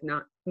time, but if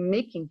not,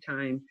 making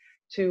time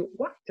to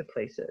walk to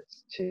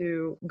places,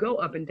 to go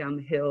up and down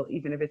the hill,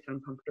 even if it's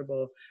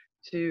uncomfortable,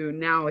 to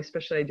now,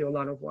 especially I do a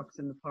lot of walks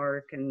in the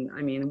park and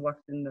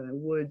walks in the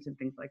woods and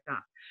things like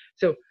that.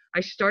 So I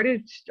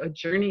started a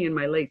journey in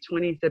my late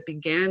 20s that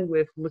began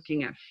with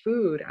looking at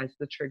food as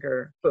the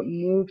trigger, but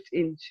moved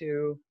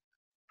into,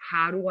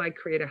 how do I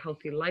create a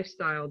healthy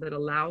lifestyle that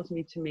allows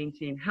me to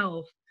maintain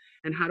health?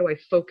 And how do I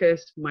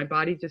focus my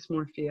body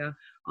dysmorphia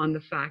on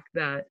the fact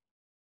that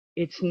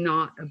it's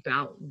not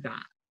about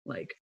that?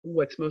 Like,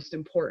 what's most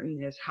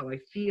important is how I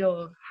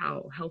feel,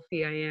 how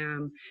healthy I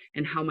am,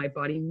 and how my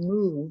body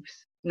moves,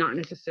 not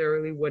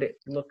necessarily what it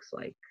looks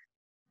like.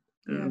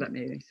 I don't know if that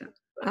made any sense.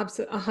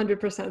 Absolutely,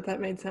 100%. That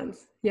made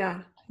sense.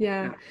 Yeah.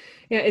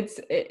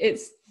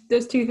 It's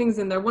there's two things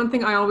in there. One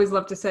thing I always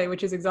love to say,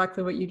 which is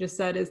exactly what you just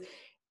said, is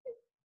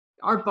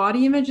our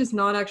body image is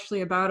not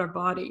actually about our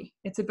body.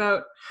 It's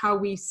about how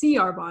we see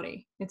our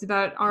body. It's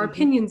about our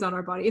opinions on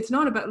our body. It's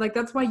not about, like,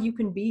 that's why you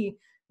can be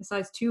a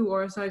size 2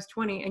 or a size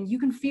 20 and you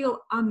can feel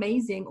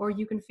amazing, or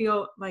you can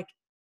feel like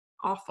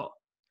awful,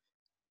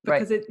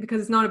 because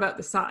it's not about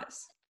the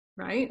size.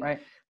 right? Right.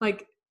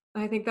 Like,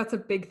 I think that's a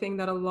big thing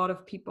that a lot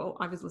of people,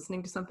 I was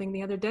listening to something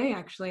the other day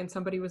actually, and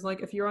somebody was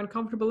like, if you're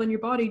uncomfortable in your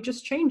body,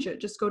 just change it.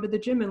 Just go to the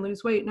gym and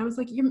lose weight. And I was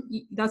like,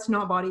 that's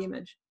not body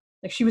image.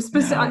 Like she was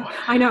specific. No.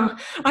 I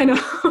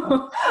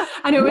know.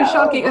 And it was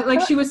shocking. No.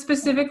 Like she was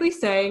specifically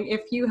saying,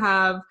 if you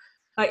have,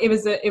 it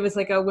was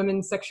like a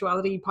women's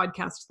sexuality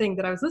podcast thing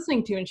that I was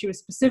listening to. And she was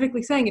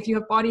specifically saying, if you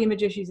have body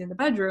image issues in the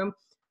bedroom,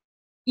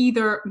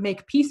 either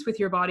make peace with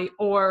your body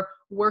or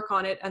work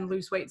on it and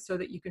lose weight so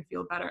that you can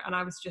feel better. And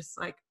I was just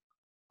like,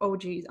 oh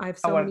geez, I have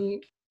I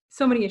would,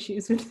 so many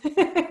issues with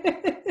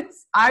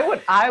this.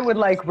 I would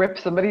like rip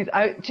somebody's,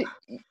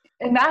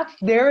 and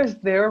there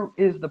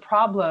is the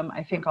problem.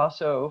 I think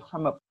also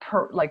from a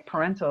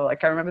parental,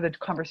 like I remember the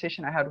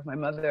conversation I had with my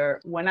mother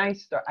when I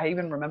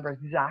even remember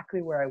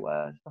exactly where I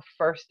was the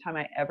first time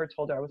I ever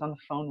told her. I was on the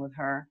phone with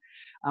her.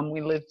 We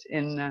lived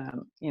in,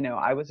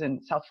 I was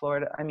in South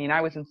Florida. I mean,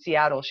 I was in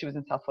Seattle. She was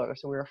in South Florida.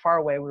 So we were far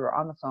away. We were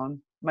on the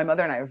phone. My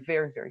mother and I are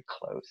very, very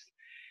close.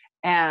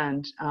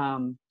 And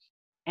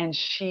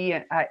she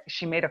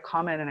made a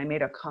comment and I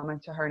made a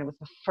comment to her. And it was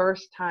the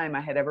first time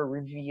I had ever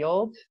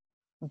revealed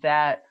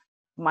that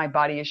my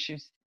body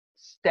issues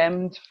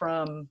stemmed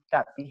from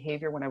that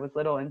behavior when I was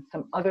little and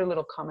some other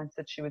little comments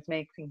that she was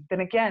making.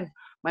 Then again,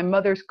 my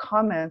mother's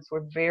comments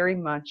were very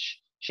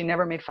much, she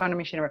never made fun of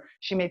me.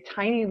 She made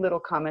tiny little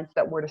comments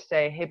that were to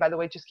say, hey, by the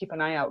way, just keep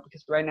an eye out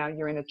because right now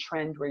you're in a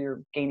trend where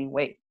you're gaining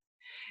weight.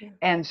 Yeah.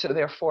 And so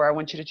therefore, I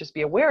want you to just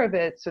be aware of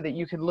it so that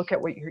you can look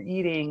at what you're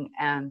eating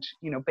and,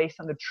 based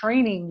on the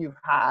training you've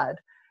had,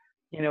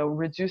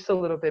 reduce a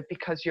little bit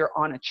because you're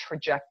on a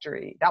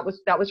trajectory. That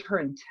was her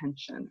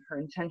intention. Her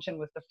intention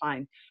was to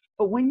find.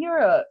 But when you're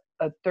a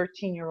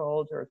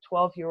 13-year-old or a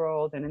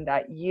 12-year-old and in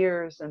that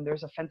years, and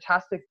there's a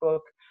fantastic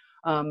book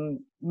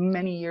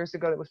many years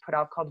ago that was put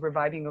out called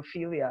Reviving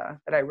Ophelia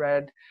that I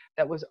read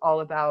that was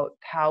all about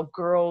how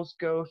girls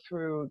go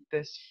through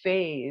this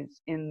phase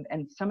and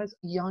some as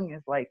young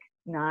as like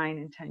 9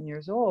 and 10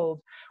 years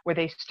old where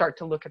they start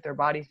to look at their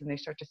bodies and they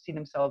start to see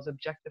themselves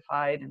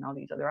objectified and all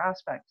these other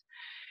aspects.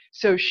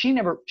 So she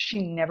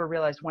never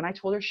realized when I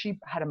told her, she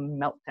had a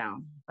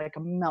meltdown, like a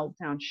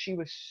meltdown. She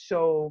was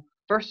so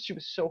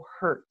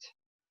hurt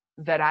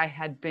that I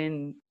had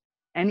been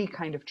any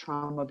kind of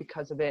trauma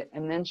because of it.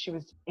 And then she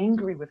was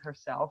angry with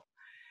herself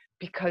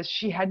because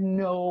she had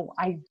no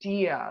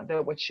idea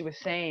that what she was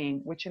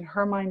saying, which in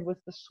her mind was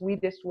the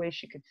sweetest way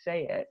she could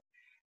say it,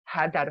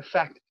 had that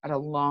effect at a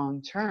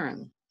long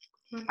term.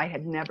 I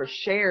had never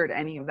shared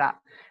any of that,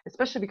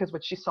 especially because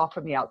what she saw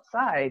from the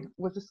outside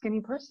was a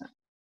skinny person.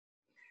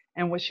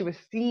 And what she was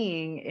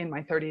seeing in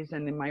my 30s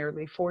and in my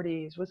early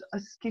 40s was a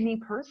skinny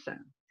person.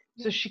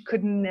 So she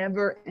could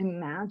never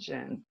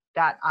imagine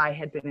that I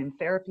had been in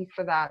therapy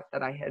for that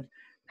I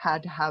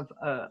had to have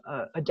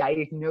a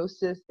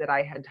diagnosis, that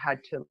I had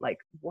to like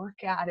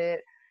work at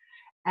it.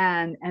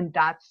 And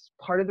that's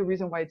part of the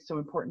reason why it's so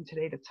important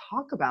today to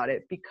talk about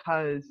it,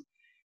 because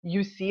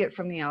you see it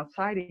from the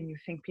outside and you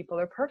think people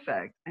are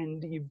perfect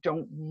and you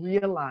don't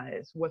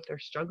realize what they're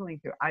struggling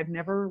through. I've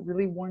never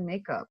really worn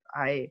makeup.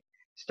 I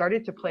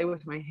started to play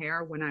with my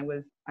hair when I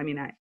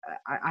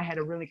had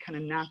a really kind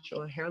of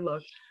natural hair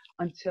look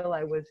until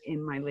I was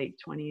in my late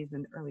 20s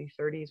and early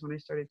 30s when I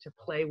started to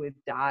play with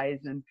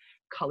dyes and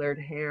colored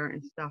hair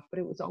and stuff. But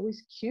it was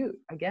always cute.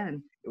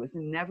 Again, it was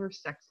never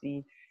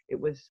sexy.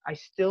 I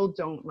still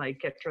don't like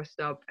get dressed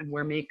up and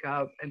wear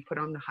makeup and put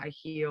on the high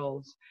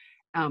heels.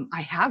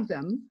 I have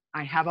them.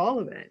 I have all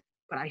of it,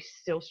 but I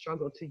still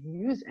struggle to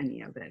use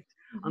any of it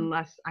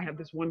unless I have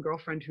this one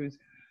girlfriend who's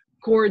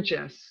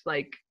gorgeous,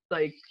 like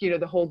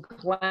the whole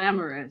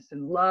glamorous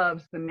and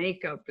loves the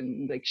makeup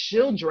and like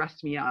she'll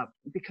dress me up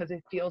because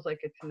it feels like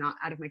it's not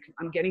out of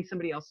I'm getting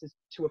somebody else's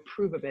to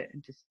approve of it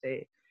and to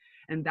stay.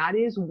 And that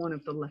is one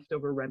of the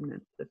leftover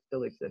remnants that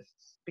still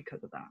exists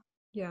because of that.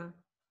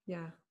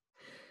 Yeah.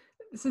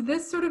 So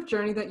this sort of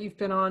journey that you've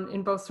been on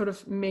in both sort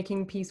of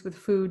making peace with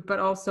food, but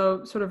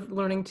also sort of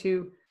learning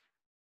to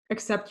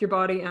accept your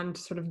body and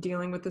sort of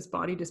dealing with this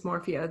body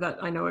dysmorphia that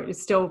I know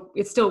it's still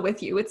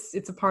with you.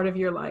 It's a part of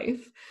your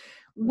life.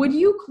 Would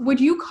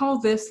you call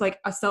this like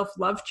a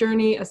self-love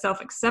journey, a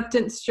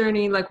self-acceptance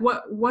journey? Like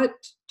what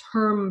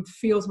term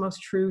feels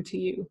most true to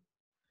you?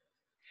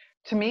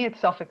 To me, it's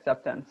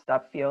self-acceptance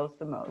that feels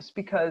the most,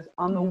 because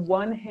on the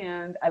one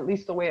hand, at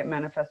least the way it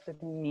manifested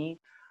in me,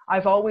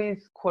 I've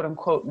always, quote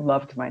unquote,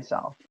 loved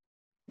myself.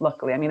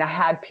 Luckily, I mean, I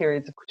had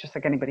periods just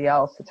like anybody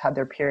else that's had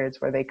their periods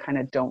where they kind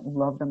of don't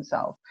love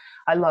themselves.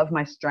 I love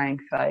my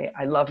strength. I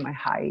love my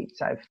height.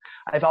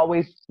 I've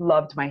always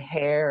loved my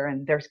hair,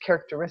 and there's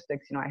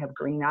characteristics, I have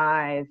green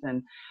eyes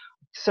and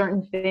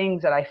certain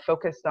things that I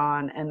focused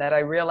on, and that I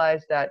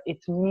realized that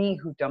it's me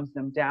who dumbs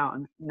them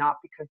down, not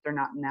because they're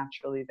not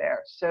naturally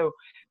there. So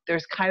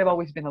there's kind of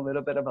always been a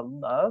little bit of a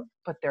love,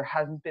 but there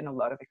hasn't been a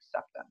lot of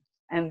acceptance.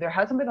 And there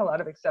hasn't been a lot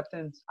of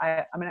acceptance.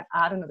 I'm going to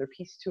add another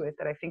piece to it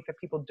that I think that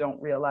people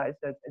don't realize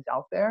that is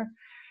out there.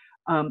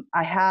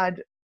 I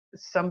had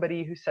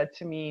somebody who said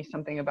to me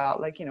something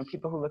about like,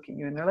 people who look at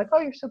you and they're like,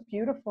 oh, you're so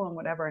beautiful and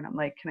whatever. And I'm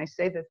like, can I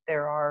say that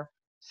there are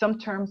some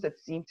terms that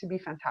seem to be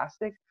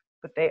fantastic,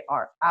 but they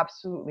are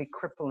absolutely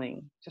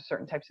crippling to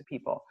certain types of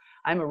people.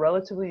 I'm a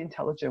relatively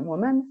intelligent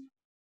woman,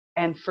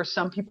 and for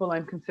some people,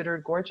 I'm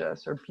considered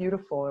gorgeous or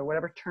beautiful or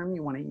whatever term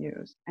you want to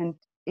use. And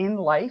in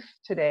life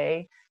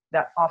today,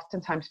 that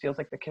oftentimes feels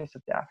like the kiss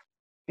of death,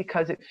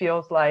 because it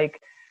feels like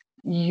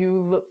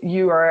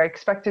you are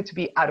expected to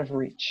be out of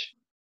reach,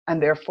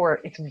 and therefore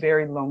it's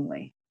very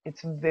lonely.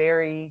 It's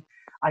very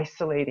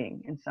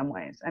isolating in some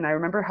ways. And I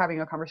remember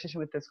having a conversation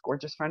with this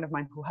gorgeous friend of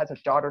mine who has a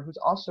daughter who's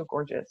also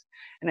gorgeous.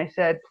 And I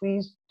said,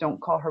 please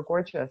don't call her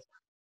gorgeous.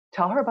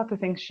 Tell her about the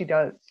things she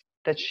does,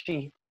 that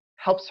she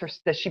helps her,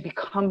 that she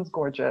becomes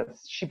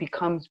gorgeous, she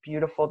becomes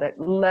beautiful, that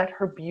let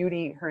her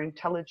beauty, her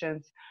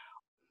intelligence,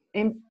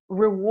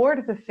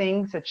 reward the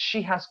things that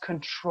she has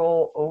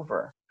control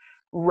over,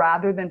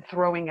 rather than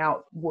throwing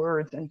out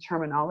words and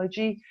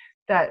terminology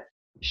that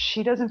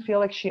she doesn't feel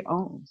like she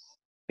owns.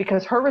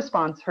 Because her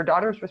response, her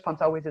daughter's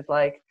response always is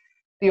like,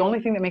 the only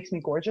thing that makes me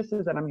gorgeous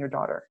is that I'm your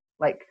daughter.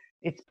 Like,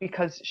 it's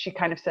because she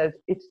kind of says,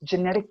 it's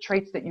genetic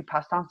traits that you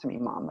passed on to me,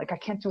 Mom. Like, I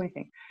can't do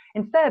anything.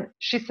 Instead,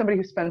 she's somebody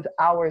who spends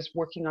hours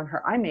working on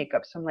her eye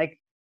makeup. So I'm like,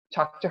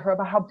 talk to her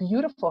about how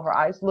beautiful her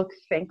eyes look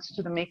thanks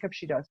to the makeup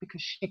she does,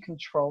 because she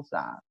controls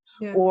that.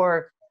 Yeah.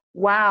 Or,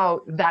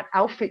 wow, that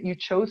outfit you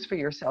chose for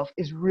yourself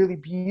is really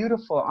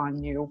beautiful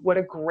on you. What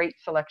a great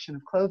selection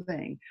of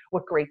clothing.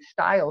 What great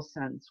style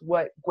sense.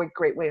 What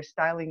great way of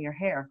styling your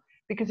hair.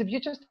 Because if you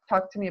just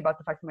talk to me about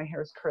the fact that my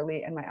hair is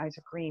curly and my eyes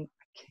are green,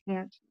 I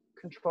can't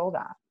control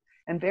that.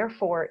 And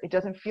therefore, it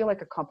doesn't feel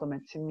like a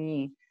compliment to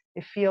me.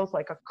 It feels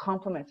like a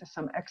compliment to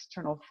some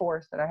external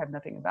force that I have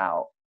nothing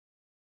about.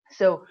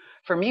 So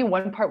for me,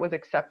 one part was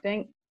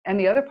accepting. And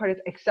the other part is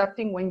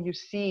accepting when you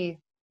see,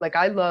 like,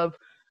 I love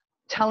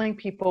telling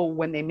people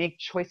when they make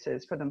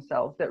choices for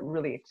themselves that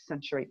really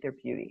accentuate their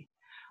beauty.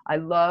 I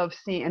love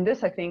seeing, and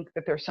this, I think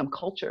that there's some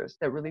cultures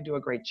that really do a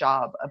great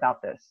job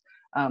about this.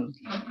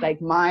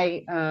 Like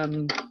my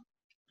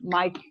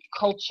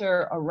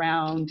culture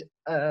around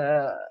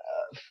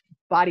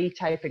body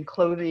type and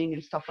clothing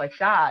and stuff like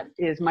that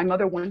is, my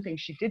mother, one thing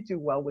she did do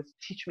well was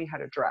teach me how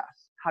to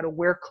dress, how to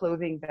wear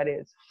clothing that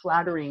is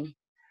flattering,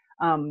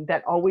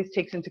 that always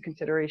takes into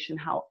consideration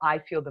how I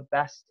feel the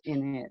best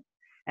in it,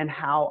 and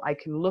how I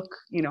can look,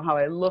 you know, how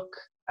I look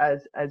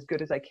as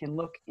good as I can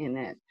look in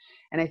it.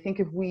 And I think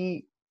if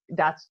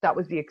that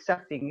was the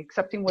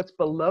accepting what's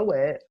below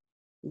it,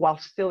 while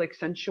still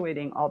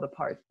accentuating all the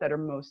parts that are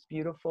most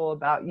beautiful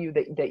about you,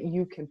 that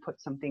you can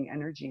put something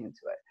energy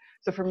into it.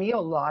 So for me, a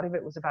lot of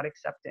it was about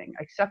accepting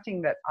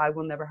that I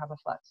will never have a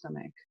flat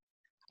stomach.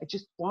 I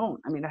just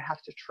won't. I mean, I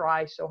have to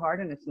try so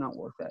hard and it's not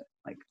worth it.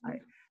 Like,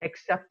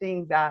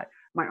 accepting that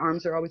my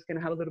arms are always going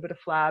to have a little bit of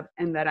flab,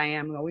 and that I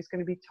am always going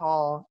to be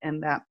tall,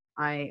 and that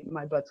my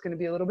butt's going to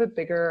be a little bit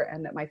bigger,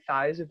 and that my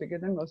thighs are bigger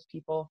than most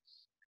people.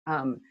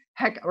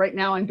 Heck, right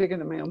now I'm bigger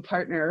than my own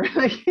partner.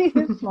 Like, he's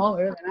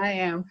smaller than I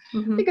am,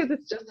 because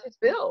it's just his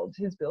build.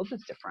 His build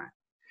is different.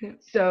 Yeah.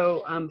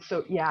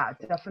 So yeah,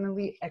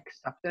 definitely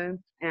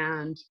acceptance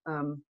and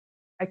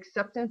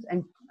acceptance.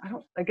 And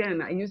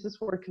I use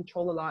this word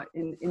control a lot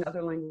in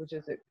other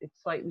languages.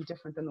 It's slightly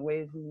different than the way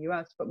it is in the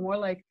US, but more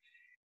like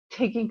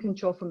taking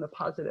control from the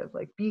positive,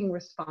 like being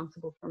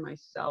responsible for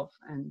myself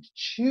and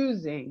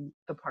choosing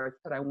the parts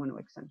that I want to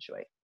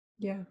accentuate.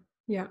 Yeah.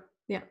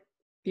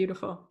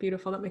 Beautiful.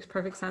 That makes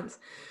perfect sense.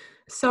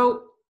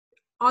 So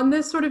on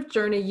this sort of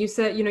journey, you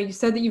said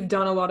that you've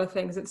done a lot of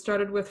things. It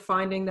started with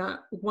finding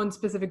that one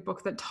specific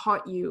book that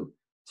taught you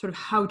sort of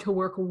how to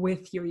work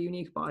with your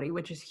unique body,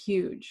 which is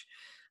huge.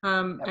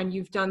 Yep. And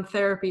you've done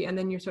therapy, and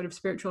then your sort of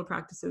spiritual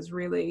practices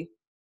really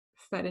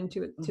fed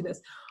into it, to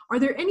this. Are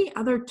there any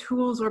other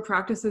tools or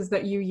practices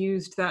that you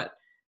used that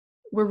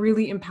were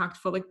really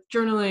impactful, like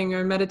journaling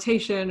or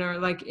meditation, or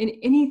like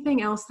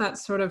anything else that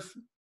sort of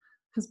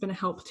has been a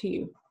help to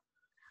you?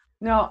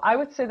 No, I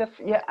would say that,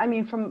 yeah, I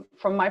mean, from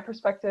my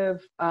perspective,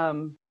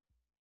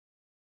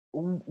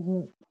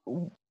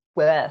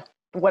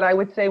 what I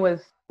would say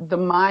was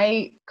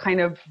my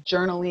kind of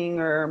journaling,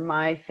 or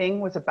my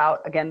thing, was about,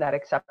 again, that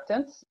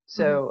acceptance.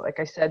 So like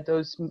I said,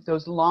 those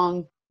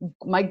long,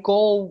 my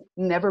goal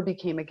never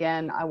became,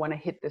 again, I want to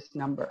hit this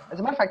number.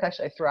 As a matter of fact,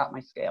 actually, I threw out my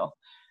scale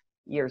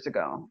years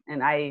ago,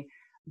 and I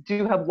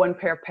do have one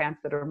pair of pants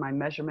that are my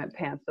measurement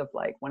pants of,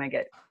 like, when I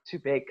get too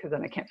big, because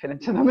then I can't fit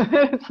into them.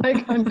 It's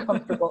like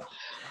uncomfortable.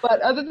 But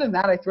other than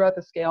that, I threw out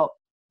the scale.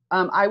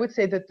 I would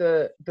say that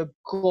the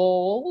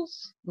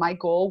goals, my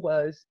goal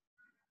was,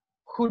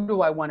 who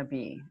do I want to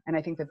be? And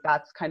I think that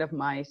that's kind of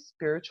my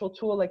spiritual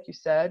tool, like you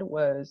said,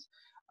 was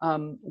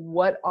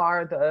what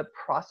are the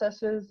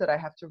processes that I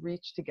have to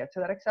reach to get to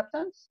that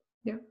acceptance?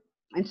 Yeah.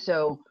 And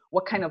so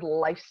what kind of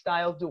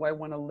lifestyle do I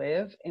want to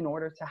live in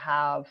order to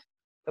have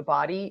the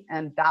body?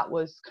 And that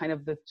was kind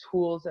of the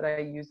tools that I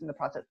used in the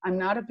process. I'm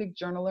not a big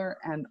journaler,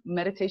 and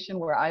meditation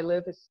where I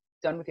live is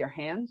done with your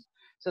hands.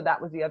 So that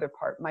was the other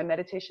part. My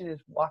meditation is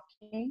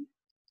walking,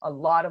 a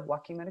lot of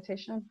walking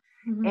meditation.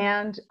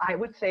 And I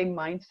would say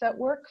mindset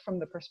work, from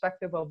the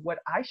perspective of what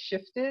I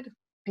shifted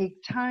big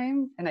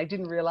time, and I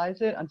didn't realize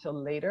it until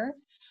later,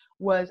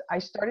 was I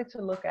started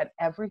to look at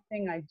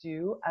everything I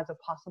do as a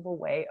possible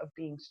way of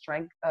being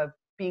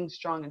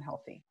strong and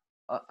healthy.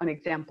 An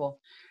example,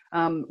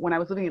 when I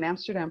was living in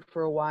Amsterdam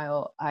for a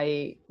while,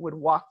 I would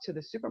walk to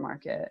the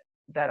supermarket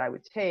that I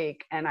would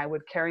take, and I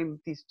would carry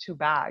these 2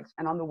 bags.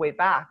 And on the way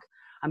back,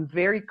 I'm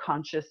very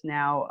conscious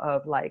now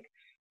of like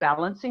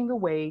balancing the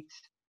weight,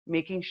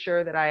 making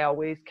sure that I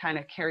always kind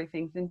of carry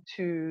things in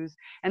 2s.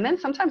 And then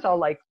sometimes I'll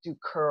like do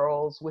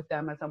curls with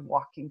them as I'm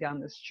walking down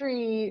the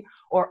street,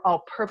 or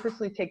I'll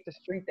purposely take the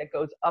street that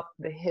goes up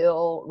the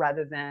hill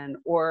rather than,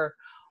 or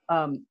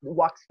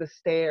walks the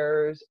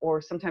stairs,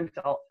 or sometimes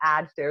I'll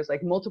add stairs.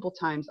 Like multiple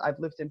times I've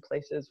lived in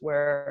places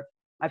where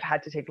I've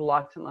had to take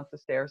lots and lots of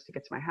stairs to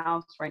get to my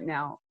house. Right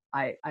now,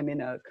 I'm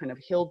in a kind of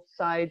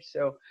hillside,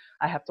 so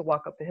I have to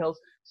walk up the hills.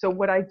 So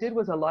what I did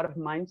was a lot of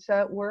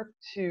mindset work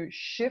to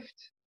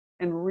shift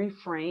and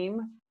reframe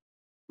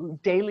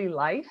daily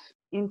life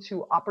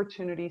into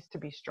opportunities to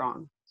be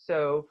strong.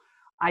 So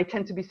I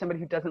tend to be somebody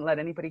who doesn't let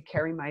anybody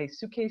carry my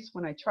suitcase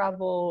when I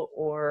travel,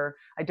 or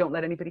I don't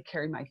let anybody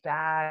carry my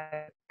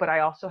bag, but I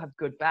also have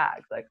good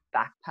bags, like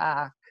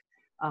backpack,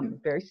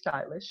 very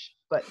stylish,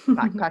 but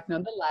backpack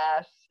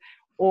nonetheless,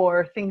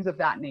 or things of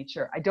that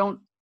nature.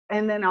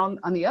 And then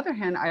on the other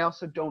hand, I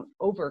also don't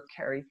over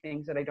carry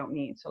things that I don't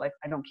need. So like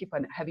I don't keep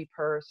a heavy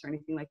purse or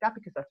anything like that,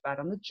 because that's bad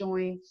on the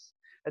joints,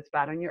 that's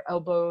bad on your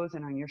elbows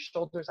and on your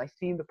shoulders. I've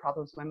seen the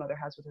problems my mother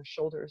has with her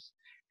shoulders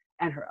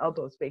and her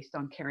elbows based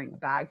on carrying a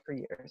bag for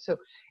years. So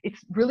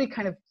it's really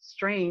kind of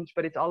strange,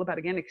 but it's all about,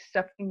 again,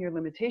 accepting your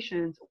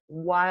limitations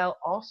while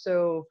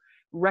also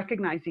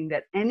recognizing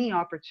that any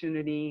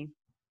opportunity,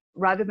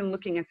 rather than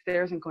looking at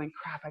stairs and going,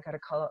 crap, I got to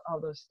climb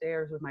all those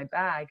stairs with my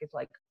bag. It's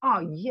like,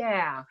 oh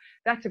yeah,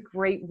 that's a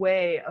great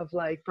way of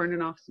like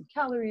burning off some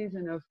calories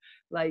and of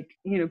like,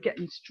 you know,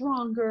 getting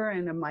stronger,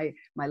 and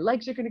my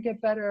legs are going to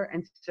get better.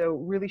 And so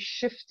really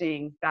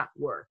shifting that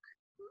work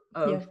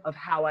of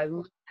how I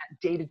look at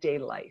day-to-day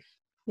life.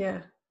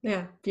 Yeah.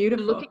 Yeah.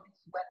 Beautiful. Looking at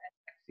sweat as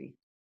sexy,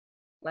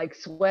 like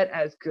sweat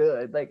as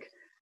good, like,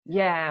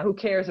 yeah, who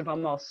cares if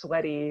I'm all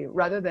sweaty,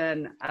 rather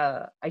than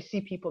I see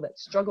people that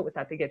struggle with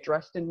that. They get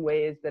dressed in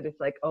ways that it's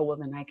like, oh, well,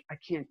 then I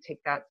can't take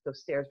those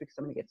stairs because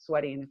I'm going to get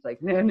sweaty. And it's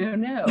like, no.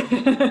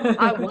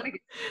 I want to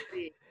get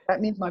sweaty.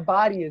 That means my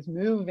body is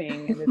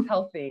moving and it's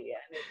healthy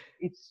and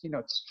it's you know,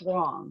 it's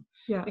strong.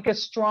 Yeah.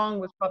 Because strong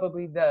was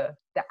probably the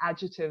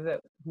adjective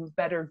that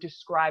better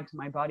described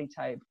my body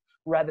type,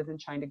 rather than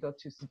trying to go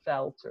to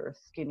svelte or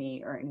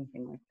skinny or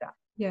anything like that.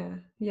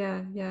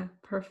 Yeah.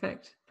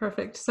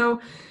 Perfect.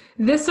 So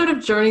this sort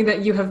of journey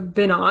that you have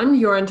been on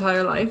your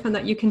entire life and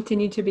that you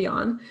continue to be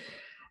on,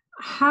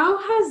 how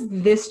has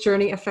this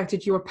journey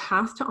affected your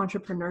path to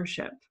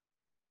entrepreneurship?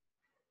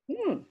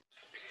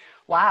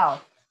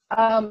 Wow.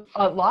 A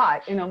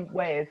lot in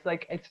ways.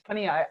 Like, it's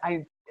funny.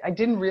 I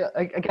didn't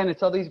again,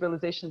 it's all these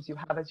realizations you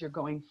have as you're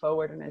going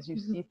forward and as you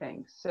see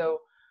things. So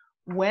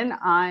when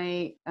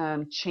I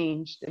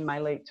changed in my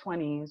late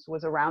 20s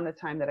was around the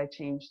time that I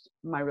changed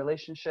my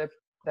relationship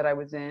that I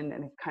was in,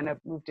 and it kind of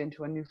moved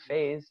into a new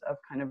phase of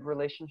kind of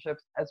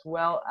relationships as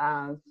well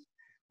as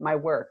my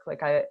work.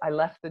 Like I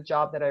left the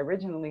job that I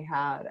originally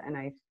had, and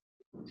I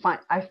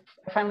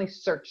finally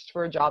searched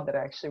for a job that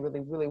I actually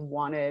really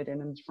wanted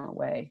in a different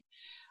way.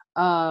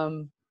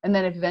 And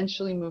then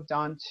eventually moved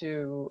on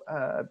to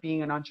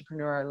being an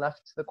entrepreneur. I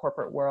left the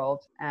corporate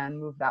world and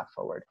moved that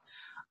forward.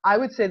 I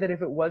would say that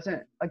if it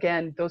wasn't,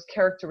 again, those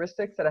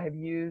characteristics that I have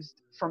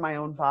used for my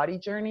own body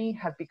journey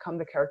have become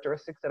the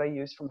characteristics that I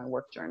use for my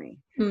work journey.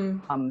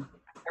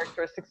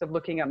 Characteristics of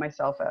looking at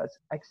myself as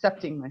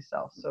accepting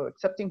myself. So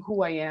accepting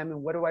who I am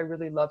and what do I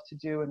really love to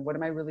do and what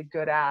am I really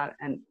good at,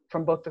 and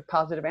from both the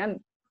positive and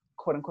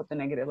quote unquote the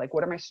negative, like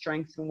what are my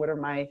strengths and what are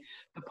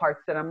the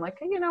parts that I'm like,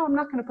 hey, you know, I'm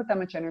not going to put that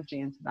much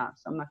energy into that,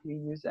 so I'm not going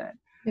to use it.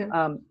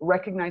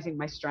 Recognizing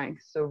my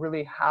strengths. So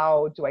really,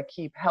 how do I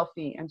keep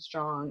healthy and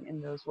strong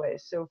in those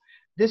ways? So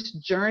this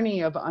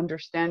journey of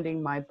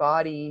understanding my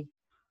body,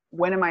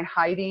 when am I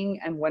hiding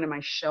and when am I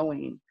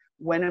showing?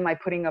 When am I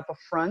putting up a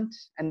front?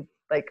 And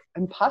like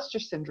imposter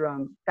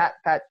syndrome,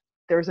 that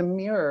there's a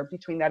mirror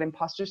between that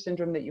imposter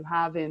syndrome that you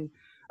have in,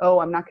 oh,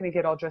 I'm not going to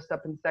get all dressed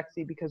up and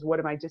sexy because what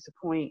am I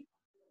disappoint?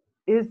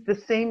 Is the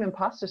same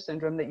imposter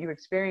syndrome that you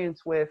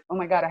experience with, oh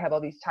my God, I have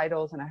all these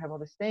titles and I have all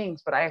these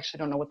things, but I actually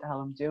don't know what the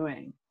hell I'm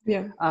doing.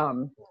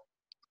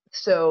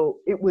 So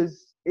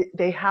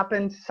they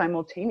happened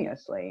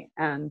simultaneously.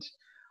 And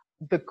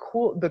the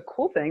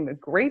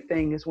great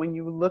thing is when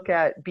you look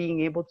at being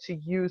able to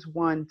use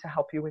one to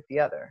help you with the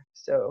other.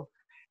 So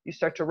you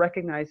start to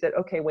recognize that,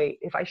 okay, wait,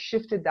 if I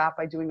shifted that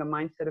by doing a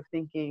mindset of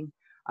thinking,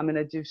 I'm going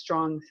to do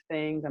strong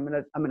things, I'm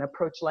going to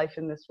approach life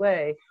in this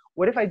way.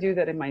 What if I do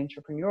that in my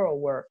entrepreneurial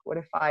work? What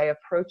if I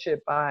approach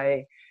it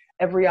by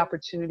every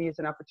opportunity is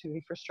an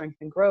opportunity for strength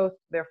and growth?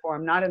 Therefore,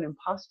 I'm not an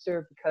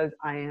imposter because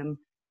I am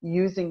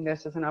using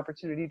this as an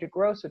opportunity to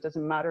grow. So it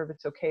doesn't matter if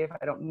it's okay if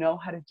I don't know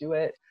how to do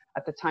it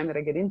at the time that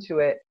I get into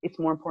it. It's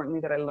more importantly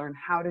that I learn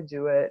how to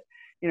do it,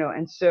 you know.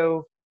 And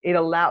so it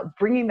allowed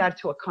bringing that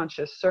to a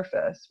conscious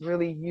surface,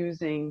 really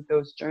using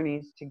those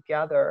journeys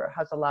together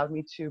has allowed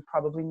me to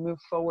probably move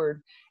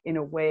forward in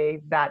a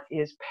way that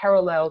is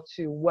parallel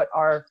to what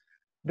are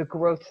the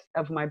growth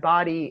of my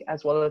body,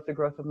 as well as the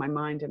growth of my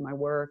mind and my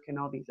work and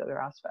all these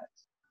other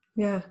aspects.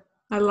 Yeah,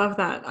 I love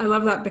that. I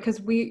love that because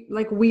we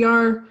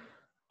are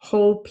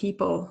whole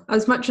people.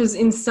 As much as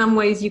in some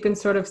ways you can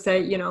sort of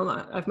say, you know,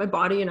 I have my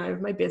body and I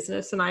have my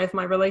business and I have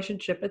my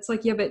relationship. It's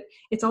like, yeah, but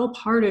it's all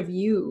part of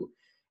you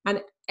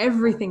and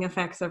everything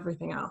affects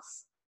everything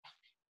else.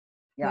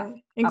 Yeah,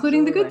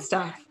 including absolutely. the good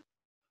stuff.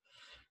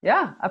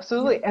 Yeah,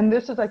 absolutely. Yeah. And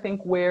this is, I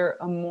think, where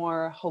a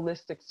more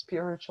holistic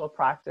spiritual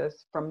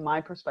practice, from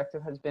my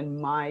perspective, has been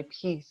my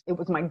piece. It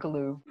was my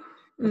glue.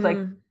 It's like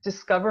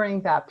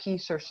discovering that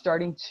piece or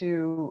starting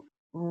to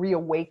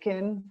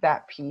reawaken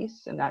that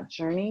piece and that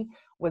journey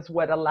was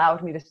what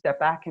allowed me to step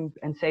back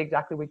and say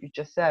exactly what you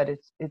just said.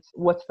 It's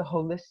what's the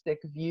holistic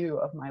view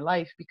of my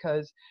life,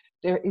 because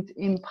it's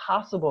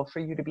impossible for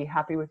you to be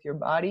happy with your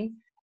body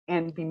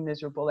and be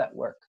miserable at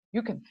work.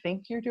 You can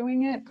think you're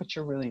doing it, but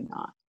you're really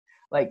not.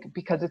 Like,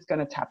 because it's going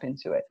to tap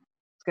into it.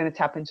 It's going to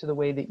tap into the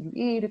way that you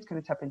eat. It's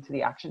going to tap into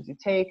the actions you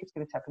take. It's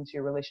going to tap into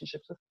your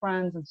relationships with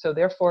friends. And so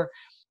therefore,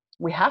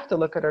 we have to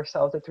look at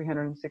ourselves at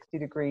 360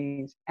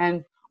 degrees.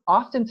 And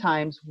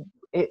oftentimes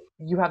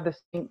you have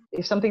this,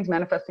 if something's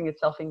manifesting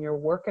itself in your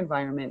work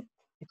environment,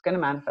 it's going to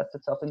manifest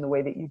itself in the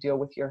way that you deal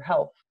with your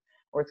health,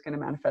 or it's going to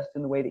manifest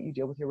in the way that you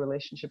deal with your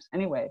relationships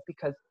anyway,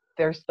 because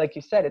there's, like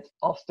you said, it's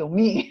all still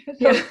me. So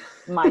yeah.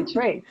 My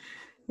trait.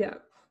 Yeah.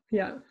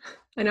 Yeah.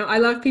 I know. I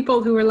love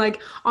people who are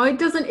like, oh,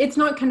 it's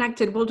not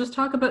connected. We'll just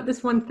talk about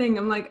this one thing.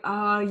 I'm like,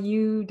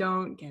 you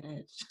don't get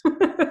it.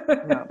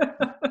 No.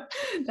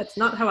 That's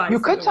not how You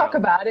could talk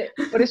about it,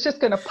 but it's just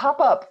going to pop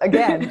up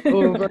again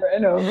over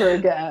and over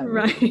again.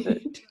 Right.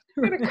 It's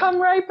going to come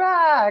right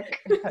back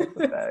type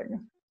of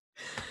thing.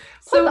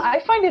 So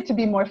I find it to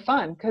be more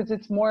fun because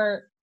it's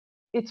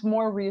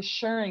more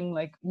reassuring.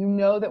 Like, you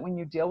know that when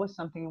you deal with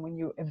something and when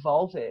you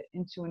evolve it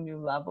into a new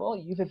level,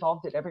 you've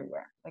evolved it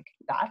everywhere. Like,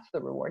 that's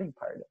the rewarding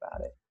part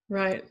about it.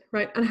 Right.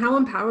 And how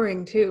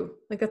empowering too.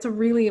 Like, that's a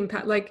really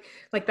like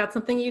that's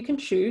something you can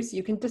choose.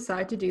 You can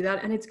decide to do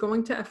that, and it's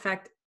going to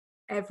affect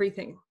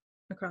everything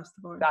across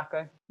the board.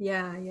 Exactly.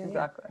 Yeah.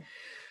 Exactly.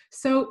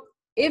 So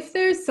if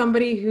there's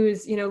somebody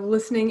who's,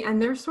 listening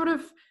and they're sort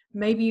of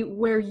maybe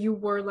where you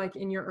were, like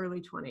in your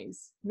early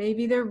 20s,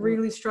 maybe they're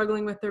really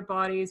struggling with their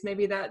bodies,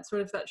 maybe that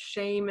sort of that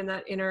shame and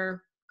that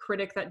inner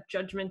critic, that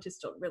judgment is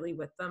still really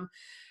with them.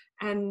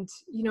 And,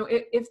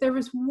 if there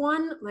was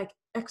one like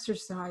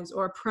exercise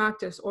or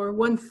practice or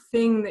one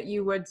thing that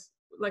you would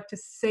like to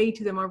say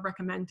to them or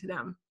recommend to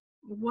them,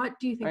 what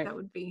do you think that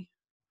would be?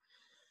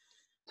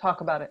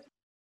 Talk about it.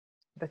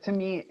 But to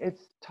me,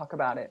 it's talk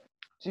about it.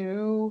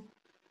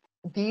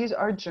 These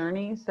are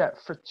journeys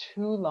that for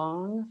too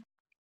long,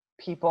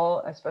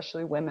 people,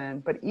 especially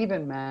women, but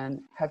even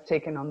men, have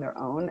taken on their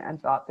own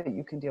and thought that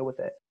you can deal with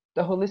it.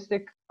 The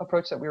holistic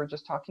approach that we were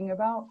just talking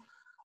about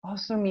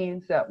also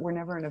means that we're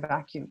never in a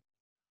vacuum.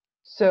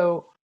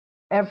 So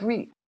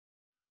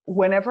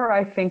whenever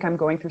I think I'm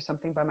going through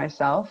something by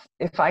myself,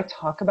 if I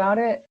talk about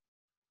it,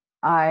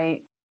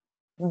 I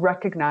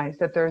recognize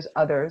that there's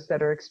others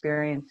that are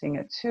experiencing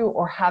it too,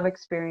 or have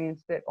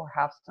experienced it, or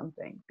have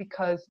something.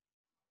 Because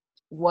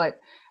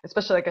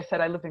especially like I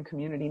said, I live in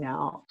community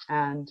now,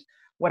 and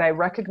what I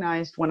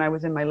recognized when I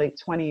was in my late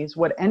 20s,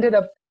 what ended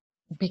up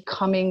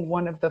becoming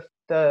one of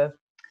the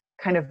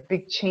kind of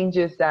big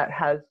changes that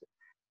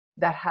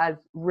has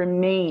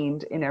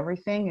remained in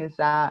everything, is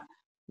that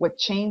what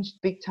changed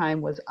big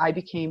time was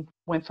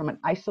went from an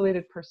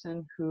isolated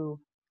person who,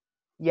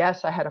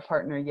 yes, I had a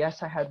partner,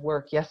 yes, I had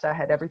work, yes, I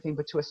had everything,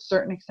 but to a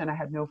certain extent, I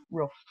had no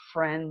real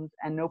friends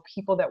and no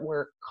people that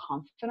were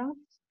confidants,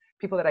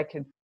 people that I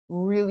could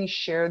really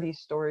share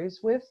these stories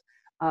with.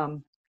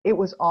 It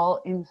was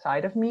all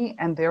inside of me,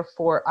 and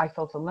therefore I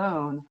felt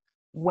alone.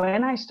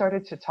 When I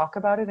started to talk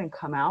about it and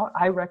come out,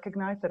 I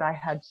recognized that I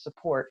had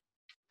support,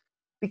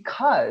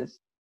 because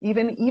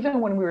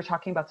even when we were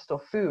talking about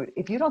still food,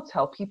 if you don't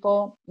tell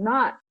people,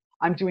 not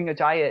I'm doing a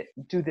diet,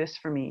 do this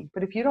for me,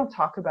 but if you don't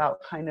talk about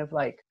kind of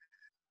like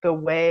the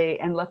way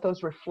and let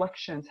those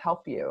reflections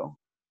help you,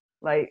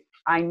 like,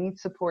 I need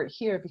support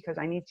here because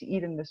I need to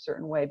eat in this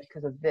certain way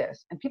because of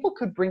this. And people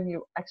could bring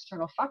you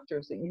external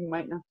factors that you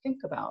might not think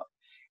about.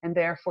 And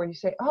therefore you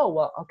say, oh,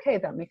 well, okay,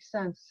 that makes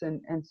sense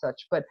and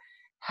such. But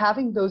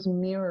having those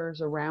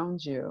mirrors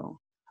around you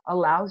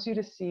allows you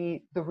to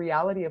see the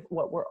reality of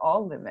what we're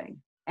all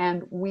living.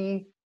 And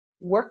we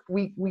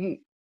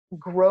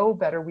grow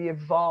better, we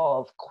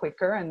evolve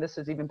quicker. And this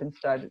has even been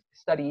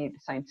studied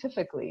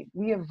scientifically.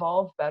 We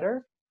evolve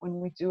better when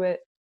we do it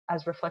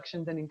as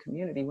reflections and in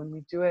community, when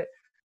we do it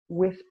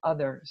with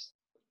others.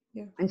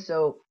 Yeah. And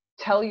so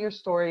tell your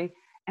story,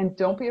 and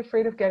don't be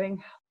afraid of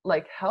getting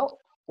like help,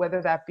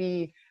 whether that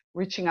be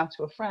reaching out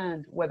to a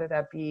friend, whether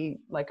that be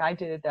like I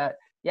did, that,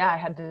 yeah, I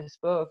had this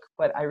book,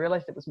 but I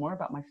realized it was more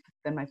about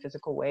than my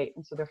physical weight.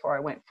 And so therefore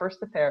I went first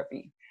to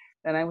therapy,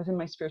 then I was in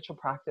my spiritual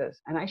practice,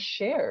 and I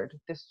shared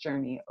this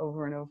journey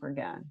over and over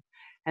again.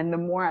 And the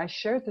more I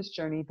shared this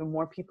journey, the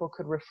more people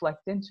could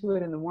reflect into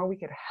it, and the more we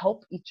could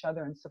help each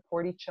other and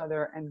support each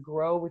other and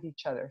grow with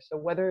each other. So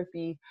whether it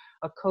be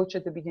a coach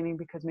at the beginning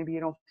because maybe you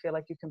don't feel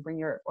like you can bring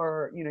your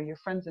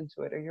friends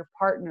into it, or your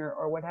partner,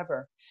 or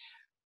whatever.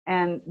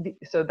 And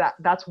so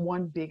that's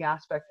one big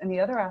aspect. And the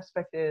other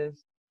aspect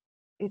is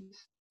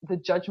the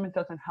judgment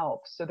doesn't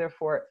help. So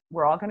therefore,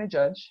 we're all going to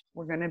judge.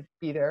 We're going to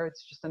be there.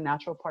 It's just a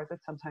natural part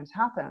that sometimes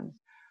happens.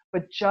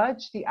 But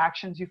judge the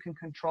actions you can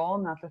control,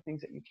 not the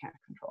things that you can't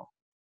control.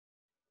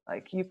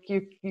 Like you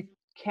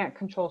can't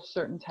control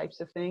certain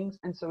types of things.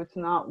 And so it's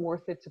not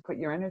worth it to put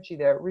your energy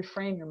there.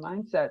 Reframe your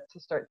mindset to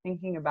start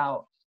thinking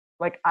about,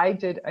 like I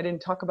didn't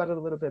talk about it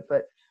a little bit,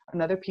 but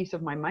another piece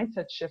of my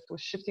mindset shift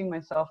was shifting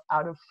myself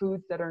out of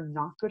foods that are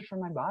not good for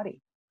my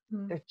body.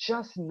 They're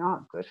just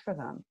not good for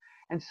them.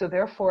 And so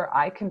therefore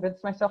I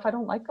convinced myself I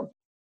don't like them.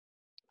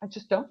 I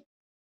just don't.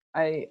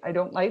 I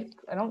don't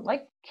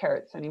like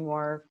carrots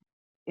anymore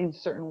in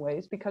certain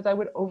ways because I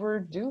would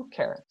overdo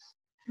carrots.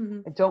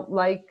 I don't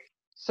like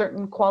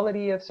certain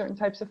quality of certain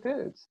types of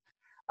foods.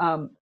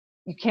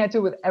 You can't do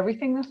it with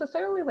everything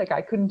necessarily. Like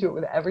I couldn't do it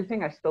with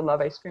everything. I still love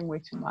ice cream way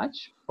too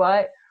much,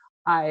 but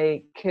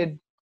I could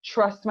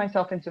trust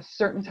myself into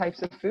certain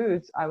types of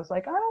foods. I was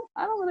like,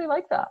 I don't really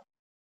like that.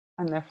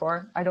 And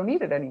therefore I don't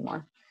eat it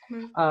anymore.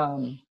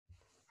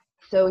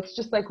 So it's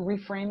just like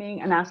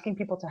reframing and asking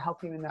people to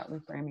help you in that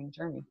reframing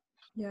journey.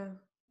 Yeah.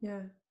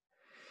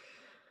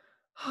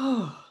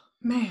 Oh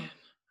man,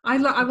 I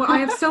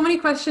have so many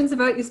questions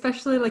about you,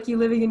 especially like you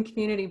living in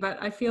community.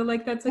 But I feel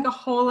like that's like a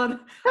whole other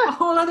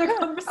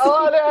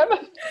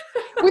conversation,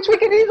 which we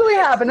can easily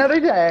have another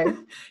day.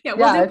 Yeah,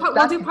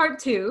 we'll do part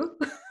two.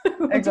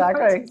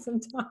 Exactly.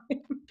 Sometime.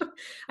 I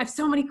have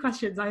so many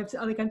questions.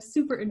 I'm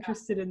super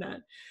interested in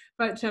that.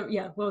 But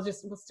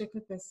we'll stick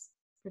with this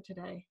for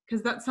today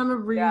because that's some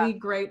really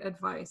great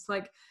advice.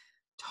 Like,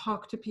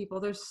 talk to people.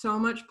 There's so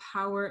much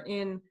power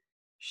in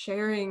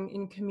sharing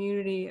in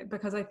community,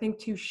 because I think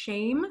too,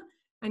 shame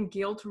and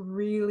guilt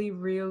really,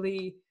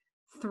 really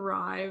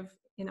thrive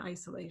in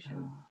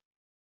isolation.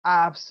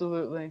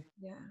 Absolutely.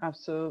 Yeah.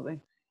 Absolutely.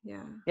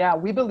 Yeah. Yeah.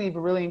 We believe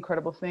really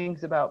incredible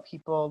things about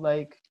people.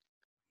 Like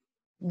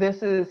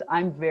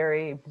I'm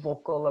very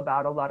vocal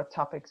about a lot of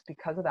topics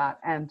because of that.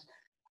 And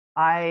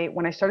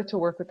when I started to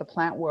work with the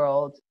plant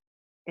world,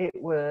 it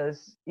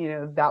was,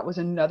 that was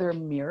another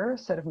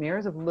set of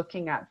mirrors of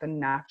looking at the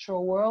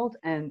natural world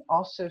and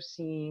also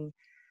seeing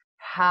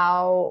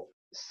how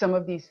some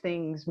of these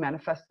things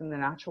manifest in the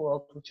natural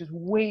world, which is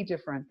way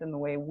different than the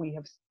way we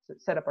have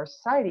set up our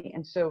society.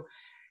 And so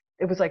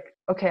it was like,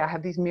 okay, I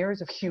have these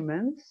mirrors of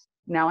humans.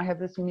 Now I have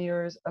these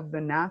mirrors of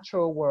the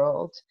natural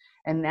world.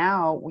 And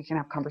now we can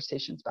have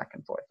conversations back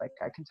and forth. Like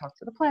I can talk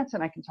to the plants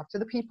and I can talk to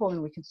the people,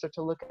 and we can start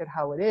to look at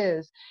how it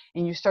is.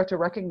 And you start to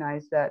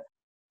recognize that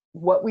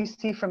what we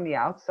see from the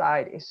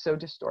outside is so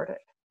distorted.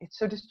 It's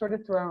so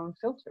distorted through our own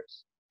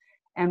filters.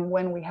 And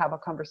when we have a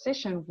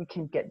conversation, we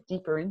can get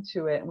deeper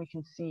into it and we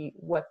can see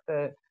what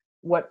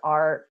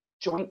our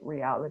joint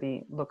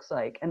reality looks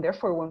like. And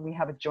therefore, when we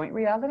have a joint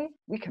reality,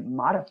 we can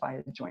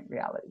modify the joint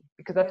reality,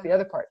 because that's the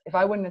other part. If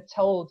I wouldn't have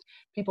told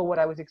people what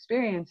I was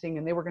experiencing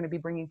and they were going to be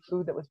bringing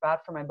food that was bad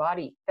for my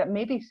body, that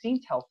maybe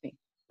seemed healthy,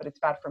 but it's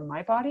bad for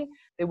my body,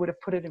 they would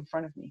have put it in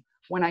front of me.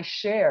 When I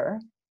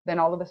share, then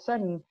all of a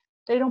sudden,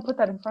 they don't put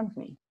that in front of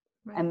me.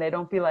 Right. And they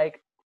don't be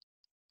like,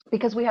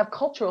 because we have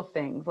cultural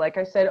things. Like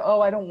I said,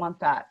 oh, I don't want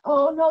that.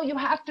 Oh, no, you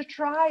have to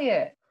try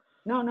it.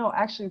 No,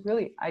 actually,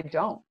 really, I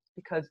don't,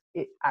 because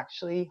it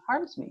actually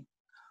harms me.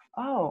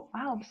 Oh,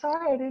 wow, I'm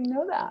sorry, I didn't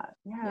know that.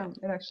 Yeah,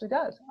 it actually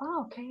does.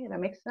 Oh, okay, that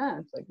makes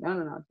sense. Like,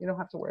 no, you don't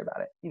have to worry about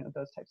it.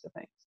 Those types of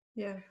things.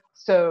 Yeah.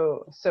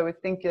 So I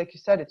think, like you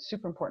said, it's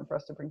super important for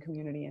us to bring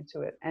community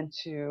into it and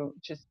to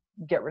just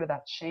get rid of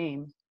that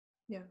shame.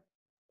 Yeah,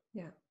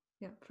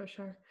 for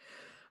sure.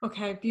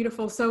 Okay,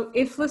 beautiful. So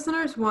if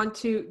listeners want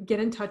to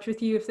get in touch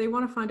with you, if they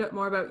want to find out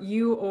more about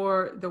you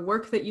or the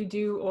work that you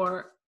do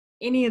or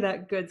any of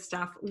that good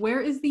stuff,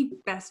 where is the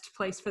best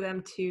place for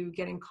them to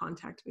get in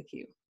contact with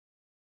you?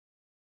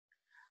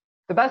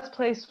 The best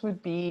place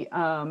would be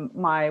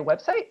my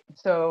website.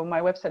 So my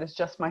website is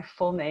just my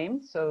full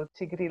name. So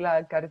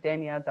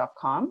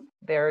tigrilagardenia.com.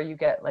 There you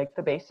get like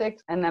the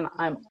basics. And then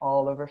I'm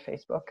all over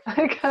Facebook.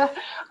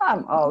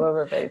 I'm all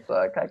over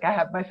Facebook. Like I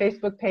have my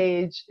Facebook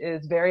page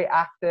is very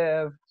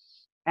active,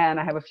 and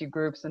I have a few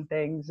groups and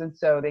things. And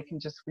so they can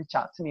just reach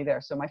out to me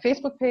there. So my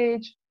Facebook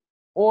page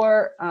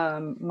or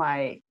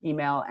my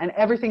email, and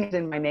everything is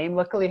in my name.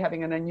 Luckily,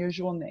 having an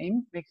unusual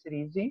name makes it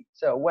easy.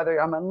 So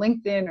whether I'm on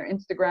LinkedIn or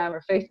Instagram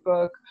or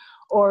Facebook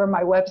or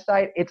my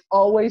website, it's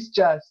always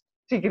just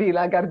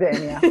Tigrila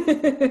Gardenia.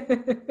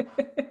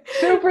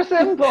 Super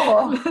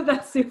simple.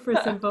 That's super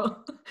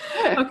simple.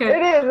 Okay.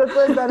 It is.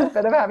 It's the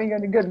benefit of having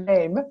a good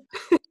name.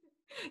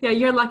 Yeah,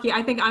 you're lucky.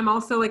 I think I'm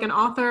also like an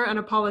author and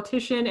a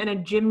politician and a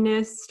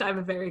gymnast. I have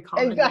a very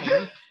common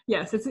name.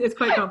 Yes, it's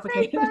quite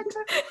complicated.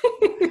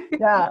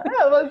 Yeah,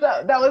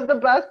 that was the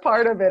best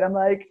part of it. I'm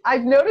like,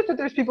 I've noticed that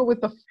there's people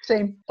with the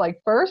same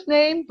like first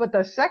name, but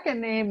the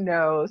second name,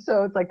 no.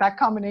 So it's like that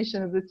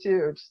combination of the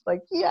two. Just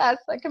like, yes,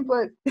 I can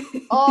put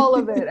all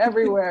of it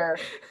everywhere.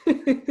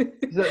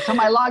 So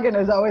my login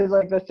is always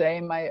like the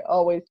same.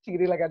 Always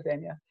Tigri La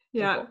Gardenia.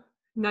 Yeah, simple.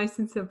 nice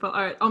and simple.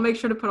 All right, I'll make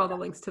sure to put all the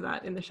links to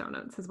that in the show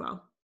notes as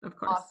well, of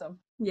course. Awesome.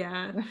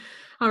 Yeah.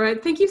 All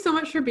right. Thank you so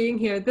much for being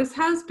here. This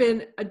has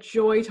been a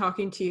joy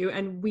talking to you,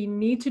 and we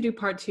need to do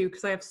part 2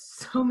 because I have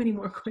so many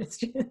more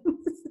questions.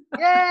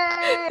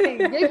 Yay!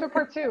 Yay for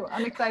part 2.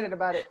 I'm excited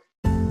about it.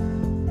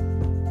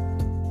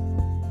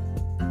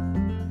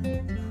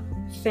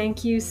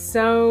 Thank you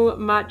so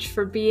much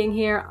for being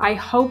here. I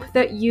hope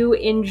that you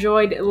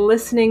enjoyed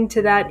listening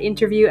to that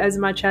interview as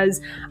much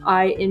as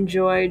I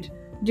enjoyed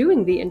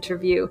doing the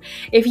interview.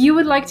 If you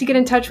would like to get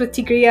in touch with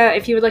Tigria,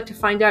 if you would like to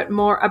find out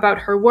more about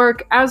her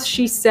work, as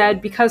she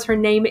said, because her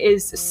name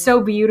is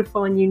so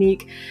beautiful and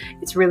unique,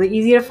 it's really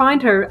easy to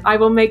find her. I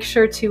will make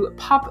sure to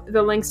pop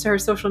the links to her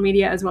social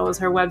media as well as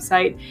her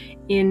website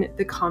in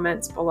the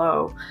comments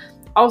below.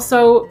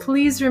 Also,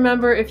 please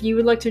remember, if you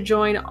would like to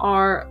join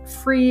our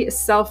free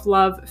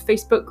self-love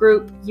Facebook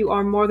group, you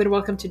are more than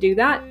welcome to do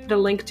that. The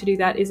link to do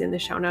that is in the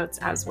show notes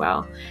as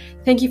well.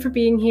 Thank you for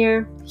being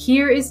here.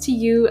 Here is to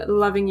you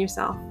loving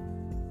yourself.